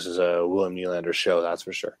glad this is a William Nylander show. That's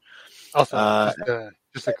for sure. Also,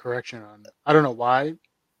 just a correction on. I don't know why.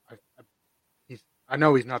 I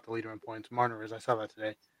know he's not the leader in points. Marner is. I saw that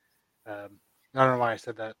today. I don't know why I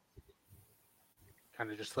said that.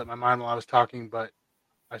 Kind of just slipped my mind while I was talking, but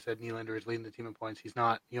I said Nylander is leading the team in points. He's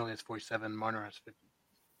not. He only has 47. Marner has 50.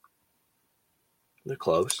 They're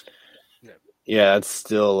close. Yeah, it's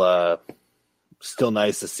still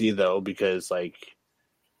nice to see though, because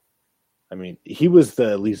I mean, he was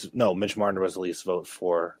the least. No, Mitch Marner was the least vote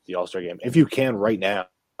for the All-Star game. If you can right now,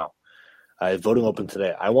 voting open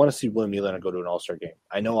today. I want to see William Nylander go to an All-Star game.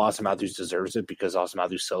 I know Austin Matthews deserves it because Austin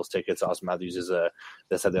Matthews sells tickets. Austin Matthews is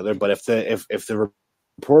this and the other. But if the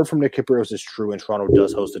report from Nick Kypreos is true and Toronto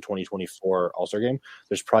does host the 2024 All-Star game,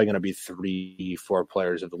 there's probably going to be 3-4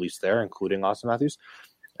 players at the least there, including Austin Matthews.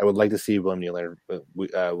 I would like to see William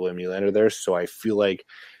Nylander there. So I feel like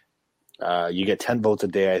you get 10 votes a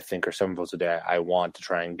day, I think, or 7 votes a day. I want to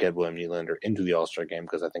try and get William Nylander into the All-Star game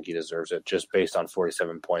because I think he deserves it just based on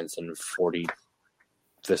 47 points and 40.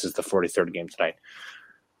 This is the 43rd game tonight.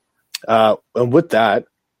 And with that,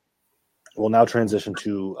 we'll now transition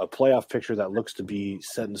to a playoff picture that looks to be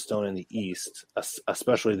set in stone in the East,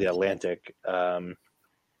 especially the Atlantic.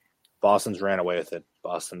 Boston's ran away with it.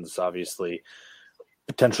 Boston's obviously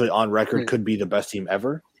potentially on record could be the best team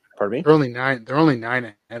ever. Pardon me? They're only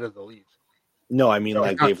 9 ahead of the Leafs. No, I mean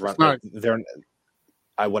they've run.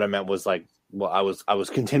 What I meant was I was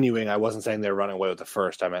continuing. I wasn't saying they're running away with the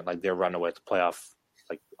first. I meant they're running away with the playoff,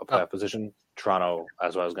 a playoff position. Toronto,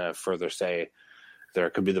 as I was going to further say, there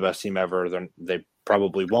could be the best team ever. They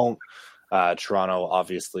probably won't. Toronto,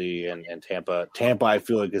 obviously, and Tampa. Tampa, I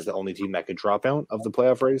feel like, is the only team that could drop out of the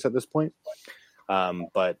playoff race at this point.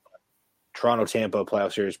 But Toronto, Tampa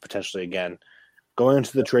playoff series potentially again. Going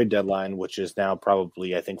into the trade deadline, which is now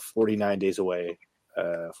probably, I think, 49 days away.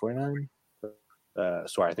 49?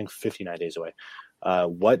 I think 59 days away.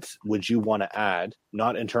 What would you want to add,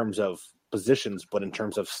 not in terms of positions, but in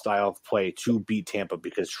terms of style of play to beat Tampa?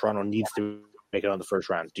 Because Toronto needs to make it on the first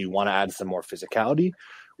round. Do you want to add some more physicality?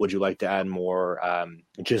 Would you like to add more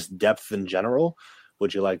just depth in general?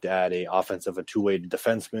 Would you like to add a two-way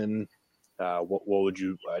defenseman? What would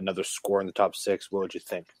you, another score in the top 6? What would you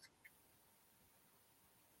think?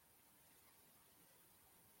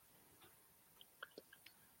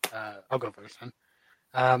 I'll go first then.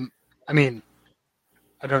 I mean,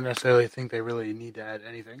 I don't necessarily think they really need to add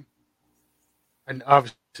anything. And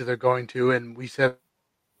obviously they're going to, and we said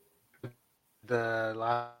the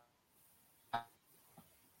last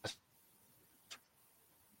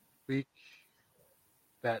week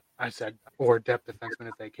that I said or depth defenseman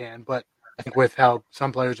if they can, but I think with how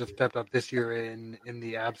some players have stepped up this year in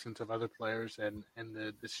the absence of other players and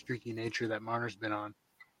the streaky nature that Marner's been on,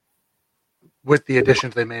 with the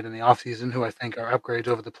additions they made in the offseason, who I think are upgrades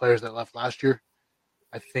over the players that left last year,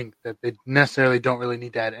 I think that they necessarily don't really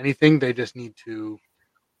need to add anything. They just need to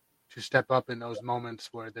step up in those moments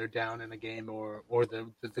where they're down in a game or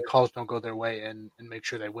the calls don't go their way and make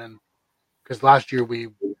sure they win. Because last year we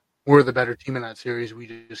were the better team in that series.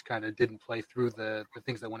 We just kind of didn't play through the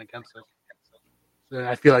things that went against us. So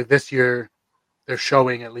I feel like this year they're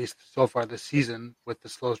showing, at least so far this season, with the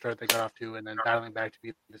slow start they got off to and then battling back to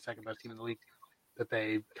be the second best team in the league, that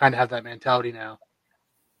they kind of have that mentality now.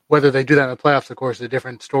 Whether they do that in the playoffs, of course, is a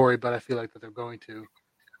different story, but I feel like that they're going to.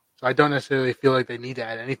 So I don't necessarily feel like they need to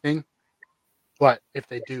add anything, but if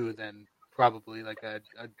they do, then probably like a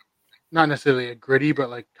not necessarily a gritty, but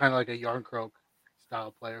kind of like a Yarncroke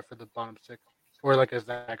style player for the bottom 6, or like a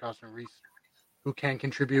Zach Aston-Reese, who can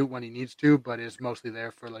contribute when he needs to, but is mostly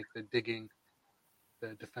there for the digging,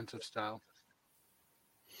 the defensive style.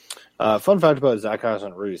 Fun fact about Zach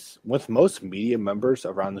Aston-Reese: with most media members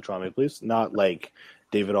around the Toronto Maple Leafs, not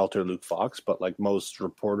David Alter, Luke Fox, but like most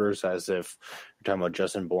reporters, as if you're talking about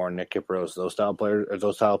Justin Bourne, Nick Kipros, those style players, or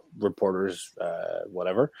those style reporters,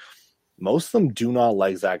 whatever, most of them do not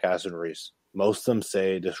like Zach Aston-Reese. Most of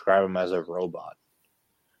them describe him as a robot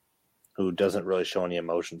who doesn't really show any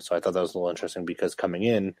emotion. So I thought that was a little interesting because coming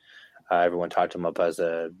in, everyone talked him up as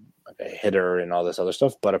a hitter and all this other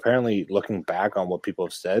stuff. But apparently, looking back on what people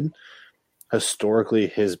have said, historically,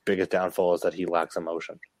 his biggest downfall is that he lacks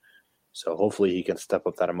emotion. So hopefully he can step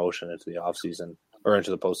up that emotion into the offseason or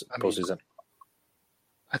into the postseason.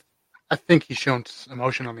 I think he's shown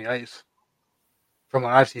emotion on the ice from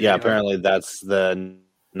what I've seen. Yeah, apparently that's the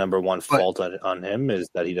number one fault on him is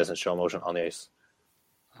that he doesn't show emotion on the ice.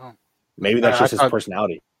 Oh. Maybe that's just his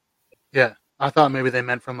personality. Yeah, I thought maybe they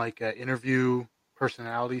meant from like an interview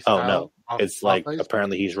personality style. Oh, no. It's like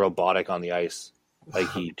apparently he's robotic on the ice.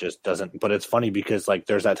 Like he just doesn't. But it's funny because like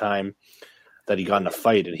there's that time that he got in a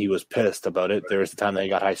fight and he was pissed about it. There was the time that he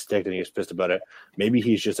got high sticked and he was pissed about it. Maybe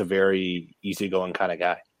he's just a very easygoing kind of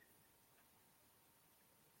guy.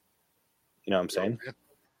 You know what I'm saying?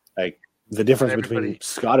 Like the difference between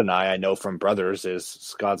Scott and I know from brothers is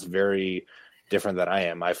Scott's very different than I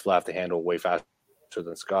am. I flap the handle way faster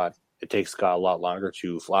than Scott. It takes Scott a lot longer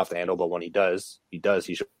to flap the handle, but when he does, he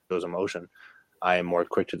shows emotion. I am more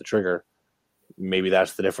quick to the trigger. Maybe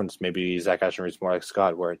that's the difference. Maybe Zach Aston-Reese is more like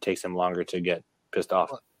Scott, where it takes him longer to get pissed off.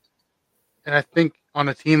 And I think on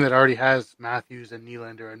a team that already has Matthews and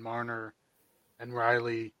Nylander and Marner and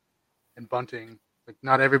Riley and Bunting, like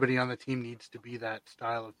not everybody on the team needs to be that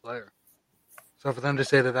style of player. So for them to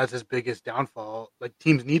say that that's his biggest downfall, like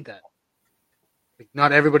teams need that. Like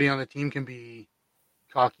not everybody on the team can be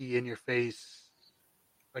cocky in your face,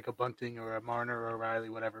 like a Bunting or a Marner or a Riley,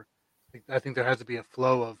 whatever. I think there has to be a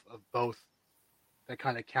flow of both that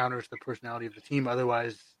kind of counters the personality of the team.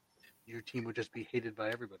 Otherwise, your team would just be hated by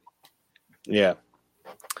everybody. Yeah.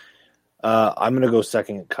 I'm going to go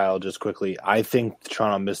second, Kyle, just quickly. I think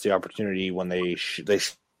Toronto missed the opportunity when they should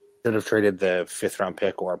have traded the 5th-round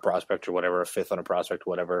pick or a prospect or whatever, a 5th on a prospect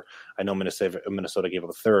or whatever. I know Minnesota gave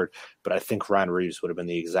up a 3rd, but I think Ryan Reeves would have been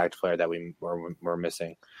the exact player that we were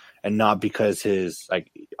missing. And not because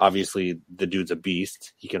obviously the dude's a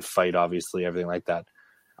beast. He can fight, obviously, everything like that.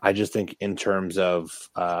 I just think in terms of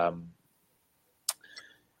what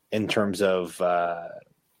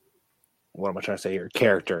am I trying to say here?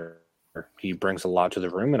 Character. He brings a lot to the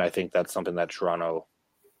room, and I think that's something that Toronto,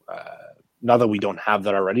 not that we don't have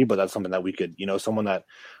that already, but that's something that we could, someone that,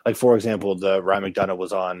 like, for example, the Ryan McDonough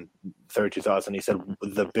was on 32 and he said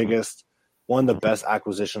one of the best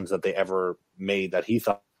acquisitions that they ever made that he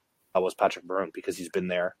thought was Patrick Maroon because he's been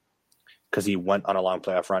there. Because he went on a long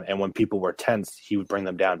playoff run, and when people were tense, he would bring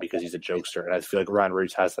them down because he's a jokester. And I feel like Ryan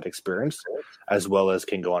Reeves has that experience, as well as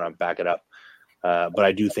can go on and back it up. But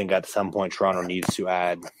I do think at some point Toronto needs to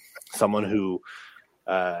add someone who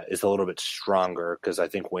is a little bit stronger, because I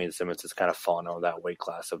think Wayne Simmons has kind of fallen out of that weight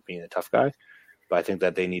class of being a tough guy. But I think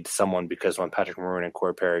that they need someone, because when Patrick Maroon and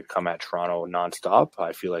Corey Perry come at Toronto nonstop,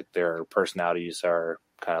 I feel like their personalities are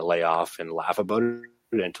kind of lay off and laugh about it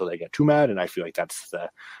until they get too mad, and I feel like that's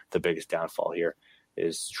the biggest downfall here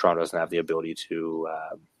is Toronto doesn't have the ability to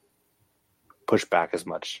push back as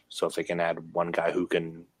much. So if they can add one guy who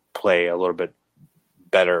can play a little bit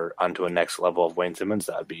better onto a next level of Wayne Simmons,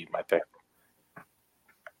 that would be my pick.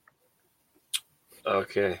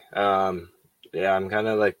 Okay. Yeah, I'm kind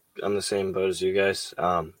of like on the same boat as you guys.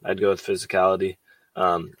 I'd go with physicality.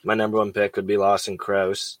 My number one pick would be Lawson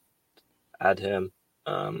Krause. Add him.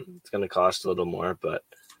 It's going to cost a little more, but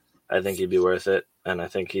I think he'd be worth it. And I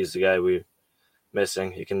think he's the guy we're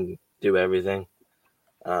missing. He can do everything.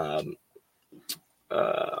 On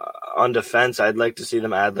defense, I'd like to see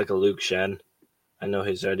them add like a Luke Shen. I know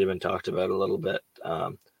he's already been talked about a little bit.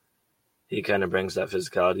 He kind of brings that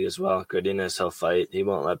physicality as well. Grittiness, he'll fight. He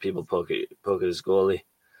won't let people poke at his goalie.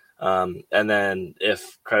 And then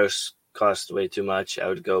if Krause costs way too much, I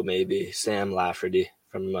would go maybe Sam Lafferty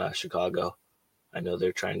from Chicago. I know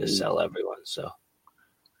they're trying to sell everyone, so.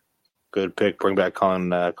 Good pick. Bring back Colin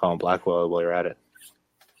Blackwell while you're at it.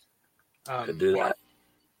 Could do that.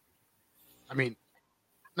 I mean,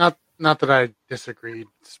 not that I disagreed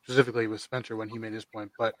specifically with Spencer when he made his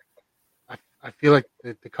point, but I feel like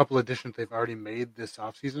the couple additions they've already made this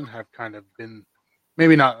offseason have kind of been,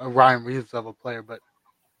 maybe not a Ryan Reeves level player, but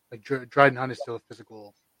like Dryden Hunt is still a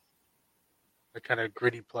physical, like kind of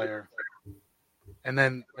gritty player. And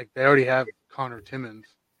then like they already have Connor Timmins,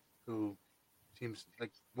 who seems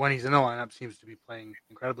like when he's in the lineup seems to be playing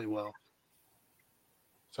incredibly well.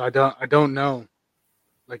 So I don't know.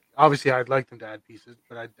 Like obviously I'd like them to add pieces,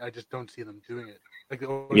 but I just don't see them doing it. Like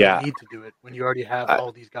they need to do it when you already have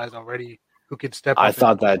all these guys already who could step up. I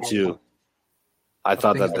thought that too. I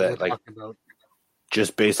thought that like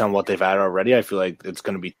just based on what they've added already, I feel like it's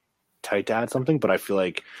going to be tight to add something. But I feel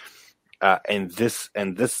like in this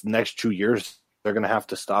next 2 years, they're going to have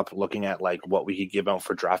to stop looking at like what we could give out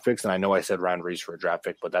for draft picks. And I know I said Ryan Reeves for a draft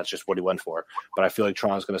pick, but that's just what he went for. But I feel like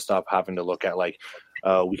Toronto's going to stop having to look at like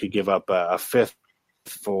we could give up a fifth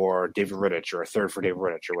for David Rittich or a third for David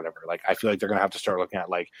Rittich or whatever. Like I feel like they're going to have to start looking at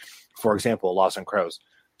like, for example, Lawson Krause.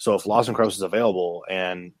 So if Lawson Krause is available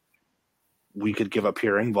and we could give up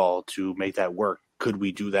Pierre Engvall to make that work, could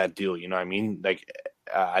we do that deal? You know what I mean? Like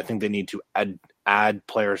I think they need to add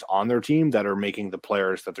players on their team that are making the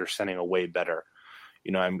players that they're sending away better.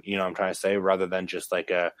 I'm trying to say, rather than just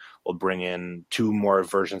like we'll bring in two more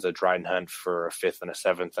versions of Dryden Hunt for a fifth and a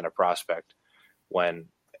seventh and a prospect.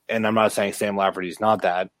 And I'm not saying Sam Lafferty's not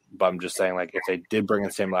that, but I'm just saying like if they did bring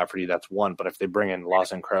in Sam Lafferty, that's one. But if they bring in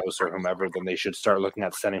Lawson Krause or whomever, then they should start looking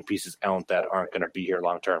at sending pieces out that aren't going to be here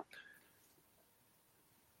long term.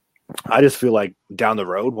 I just feel like down the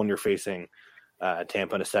road when you're facing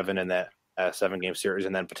Tampa in a 7-game series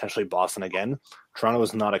and then potentially Boston again, Toronto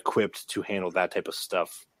is not equipped to handle that type of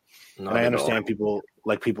stuff. And I understand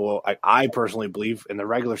I personally believe in the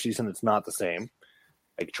regular season it's not the same.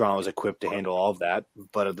 Like Toronto is equipped to handle all of that,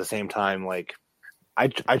 but at the same time, like I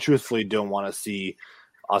truthfully don't want to see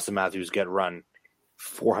Austin Matthews get run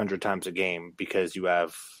 400 times a game because you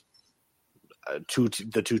have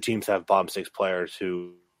the two teams have bottom six players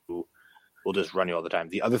who will just run you all the time.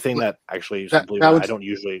 The other thing that actually I don't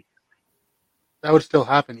usually that would still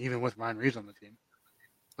happen even with Ryan Reeves on the team.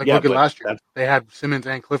 Like look at last year, they had Simmons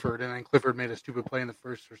and Clifford, and then Clifford made a stupid play in the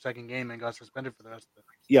first or second game and got suspended for the rest of it.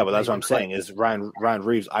 Yeah, but that's what I'm saying is Ryan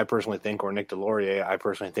Reeves, I personally think, or Nick Delorier, I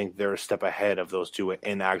personally think they're a step ahead of those two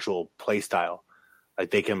in actual play style. Like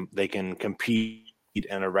they can compete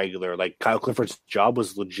in a regular. Like Kyle Clifford's job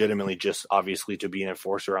was legitimately just obviously to be an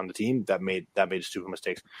enforcer on the team that made stupid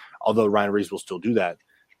mistakes. Although Ryan Reeves will still do that,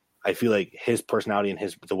 I feel like his personality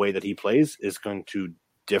and the way that he plays is going to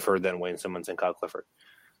differ than Wayne Simmons and Kyle Clifford.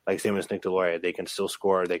 Like same as Nick Delorier, they can still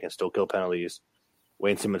score, they can still kill penalties.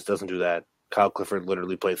 Wayne Simmons doesn't do that. Kyle Clifford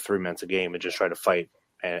literally played 3 minutes a game and just tried to fight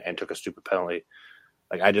and took a stupid penalty.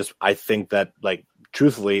 Like I think that like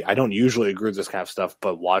truthfully, I don't usually agree with this kind of stuff,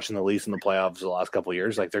 but watching the Leafs in the playoffs the last couple of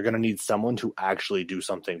years, like they're going to need someone to actually do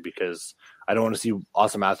something because I don't want to see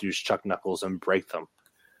Austin Matthews chuck knuckles and break them.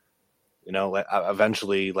 Like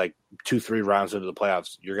eventually, like 2-3 rounds into the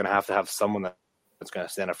playoffs, you're going to have someone that's going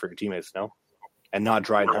to stand up for your teammates, and not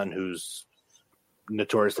Dryden Hunt, who's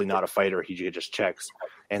notoriously not a fighter. He just checks.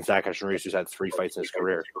 And Zach Aston-Reese, who's had 3 fights in his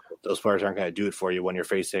career. Those players aren't going to do it for you when you're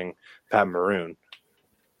facing Pat Maroon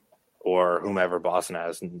or whomever Boston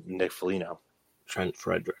has, Nick Foligno. Trent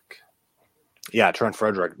Frederick. Yeah, Trent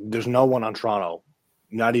Frederick. There's no one on Toronto,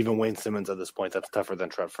 not even Wayne Simmons at this point, that's tougher than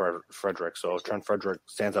Trent Frederick. So if Trent Frederick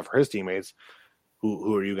stands up for his teammates,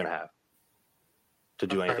 who are you going to have to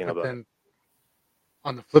do anything about it?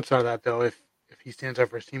 On the flip side of that, though, if he stands up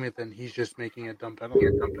for his teammate, then he's just making a dumb penalty.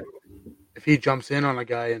 If he jumps in on a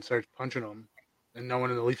guy and starts punching him and no one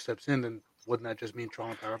in the Leaf steps in, then wouldn't that just mean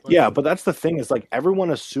Toronto power play? Yeah, but that's the thing is like everyone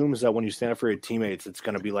assumes that when you stand up for your teammates, it's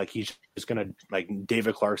going to be like he's just going to like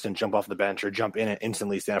David Clarkson jump off the bench or jump in and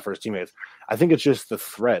instantly stand up for his teammates. I think it's just the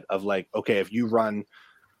threat of like, okay, if you run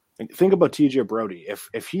 – think about TJ Brody.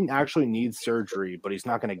 If he actually needs surgery, but he's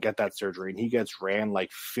not going to get that surgery and he gets ran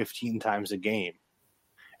like 15 times a game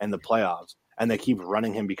in the playoffs, and they keep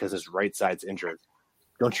running him because his right side's injured.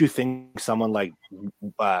 Don't you think someone like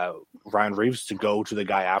Ryan Reeves to go to the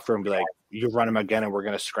guy after and be like, you run him again and we're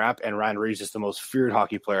going to scrap? And Ryan Reeves is the most feared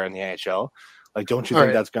hockey player in the NHL. Like, don't you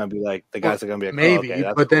think that's going to be like the guys are going to be like, maybe?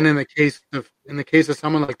 Okay, but then in the case of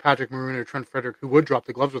someone like Patrick Maroon or Trent Frederick who would drop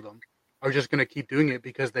the gloves with them, are just going to keep doing it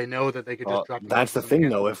because they know that they could just drop. That's the thing,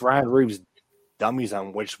 though. If Ryan Reeves dummies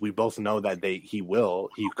on, which we both know that he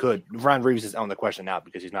could. Ryan Reeves is on the question now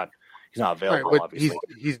because he's not available. Right, obviously,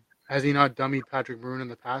 has he not dummied Patrick Maroon in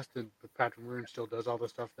the past? And Patrick Maroon still does all the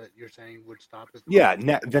stuff that you're saying would stop it. Yeah,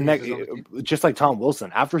 just like Tom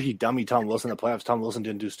Wilson. After he dummied Tom Wilson in the playoffs, Tom Wilson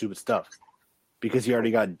didn't do stupid stuff because he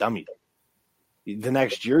already got dummied. The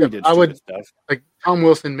next year he did stupid stuff. Like Tom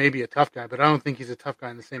Wilson may be a tough guy, but I don't think he's a tough guy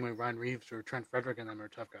in the same way Ryan Reeves or Trent Frederick and them are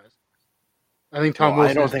tough guys. I think Tom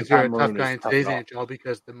Wilson is considered a tough guy in today's NHL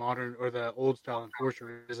because the modern or the old style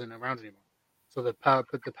enforcer isn't around anymore. So the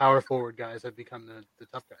power forward guys have become the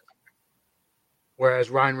tough guys. Whereas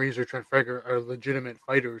Ryan Reeves or Trent Frederick are legitimate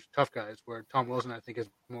fighters, tough guys, where Tom Wilson, I think, is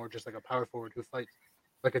more just like a power forward who fights,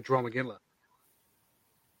 like a Jerome McGinley.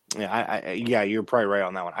 Yeah, you're probably right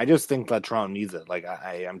on that one. I just think that Toronto needs it. Like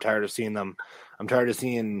I'm tired of seeing them. I'm tired of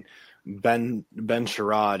seeing Ben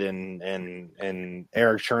Sherrod and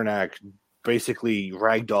Eric Chernak basically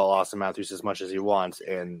ragdoll Austin Matthews as much as he wants,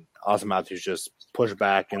 and Austin Matthews just push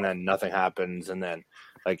back, and then nothing happens. And then,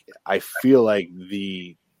 like, I feel like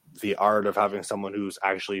the art of having someone who's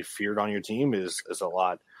actually feared on your team is a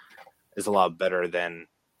lot better than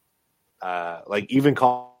like even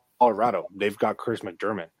Colorado. They've got Chris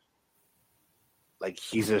McDermott. Like,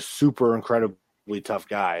 he's a super incredibly tough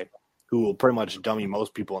guy who will pretty much dummy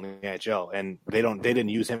most people in the NHL, and they didn't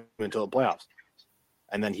use him until the playoffs.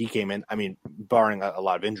 And then he came in. I mean, barring a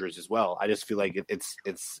lot of injuries as well, I just feel like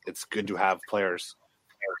it's good to have players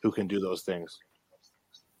who can do those things.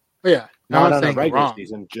 Yeah, not on a regular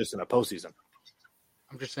season, just in a postseason.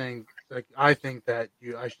 I'm just saying, like, I think that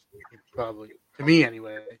you probably, to me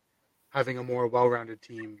anyway, having a more well-rounded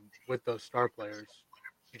team with those star players,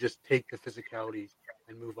 you just take the physicality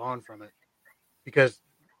and move on from it. Because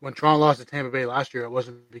when Toronto lost to Tampa Bay last year, it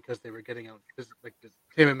wasn't because they were getting out like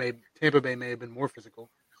Tampa Bay may have been more physical,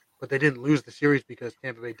 but they didn't lose the series because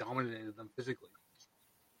Tampa Bay dominated them physically.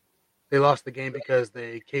 They lost the game because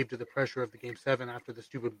they caved to the pressure of the Game 7 after the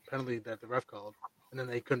stupid penalty that the ref called, and then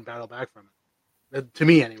they couldn't battle back from it. To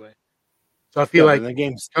me, anyway. So I feel like the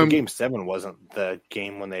game 7 wasn't the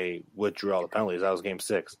game when they withdrew all the penalties. That was Game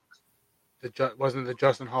 6. Wasn't the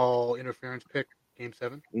Justin Hall interference pick Game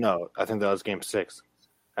 7? No, I think that was Game 6.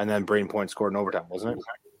 And then Braden Point scored in overtime, wasn't it?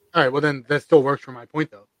 All right, well, then that still works for my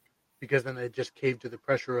point, though, because then they just caved to the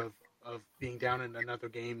pressure of being down in another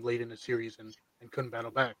game late in the series and couldn't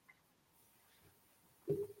battle back.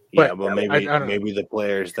 Yeah, but maybe the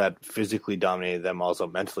players that physically dominated them also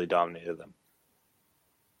mentally dominated them.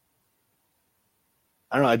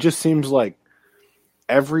 I don't know. It just seems like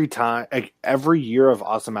every year of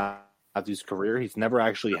Austin Matthews' career, he's never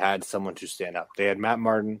actually had someone to stand up. They had Matt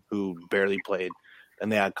Martin, who barely played,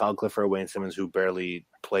 and they had Kyle Clifford, Wayne Simmons, who barely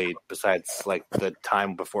played, besides like the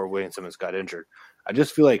time before Wayne Simmons got injured. I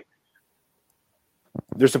just feel like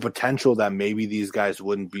there's a potential that maybe these guys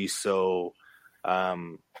wouldn't be so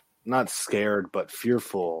not scared, but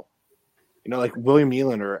fearful. You know, like William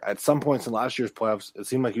Nylander, at some points in last year's playoffs, it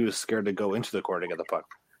seemed like he was scared to go into the court to get the puck.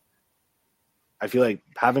 I feel like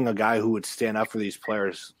having a guy who would stand up for these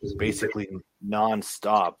players basically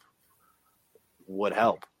nonstop would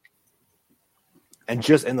help. And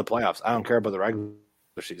just in the playoffs, I don't care about the regular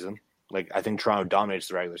season. Like, I think Toronto dominates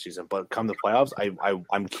the regular season, but come the playoffs,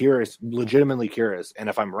 I'm curious, legitimately curious. And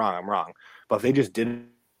if I'm wrong, I'm wrong. But if they just did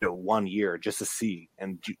it 1 year just to see,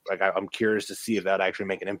 and like I'm curious to see if that actually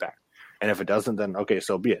make an impact. And if it doesn't, then okay,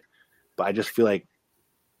 so be it. But I just feel like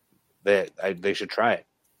they should try it.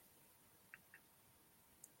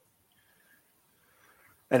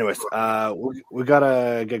 Anyways, we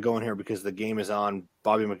gotta get going here because the game is on.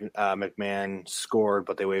 Bobby McMahon scored,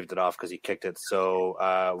 but they waved it off because he kicked it. So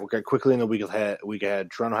we'll get quickly in the week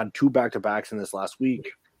ahead. Toronto had 2 back-to-backs in this last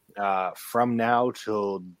week. From now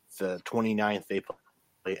till the 29th, they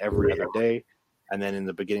play every other day. And then in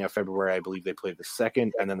the beginning of February, I believe they play the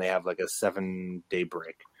 2nd, and then they have like a 7-day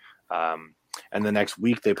break. And the next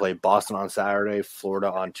week, they play Boston on Saturday,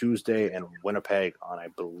 Florida on Tuesday, and Winnipeg on, I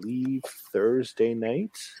believe, Thursday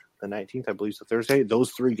night. The 19th, I believe, is the Thursday.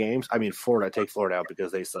 Those 3 games, I mean, take Florida out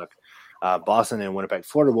because they suck. Boston and Winnipeg.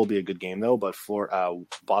 Florida will be a good game, though, but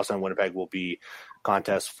Boston and Winnipeg will be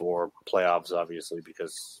contests for playoffs, obviously,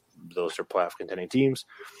 because those are playoff-contending teams.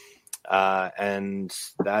 And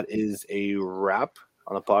that is a wrap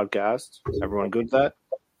on the podcast. Everyone good with that?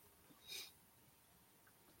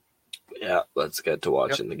 Yeah, let's get to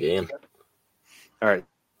watching the game. All right.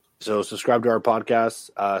 So subscribe to our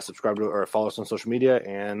podcast, subscribe to or follow us on social media,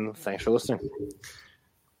 and thanks for listening.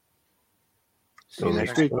 See you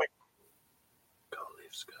next week.